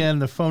 once again,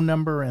 the phone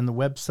number and the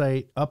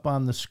website up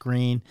on the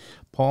screen.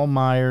 Paul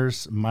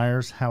Myers,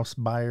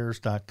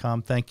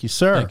 MyersHouseBuyers.com. Thank you,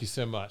 sir. Thank you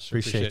so much.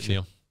 Appreciate it,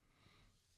 Neil.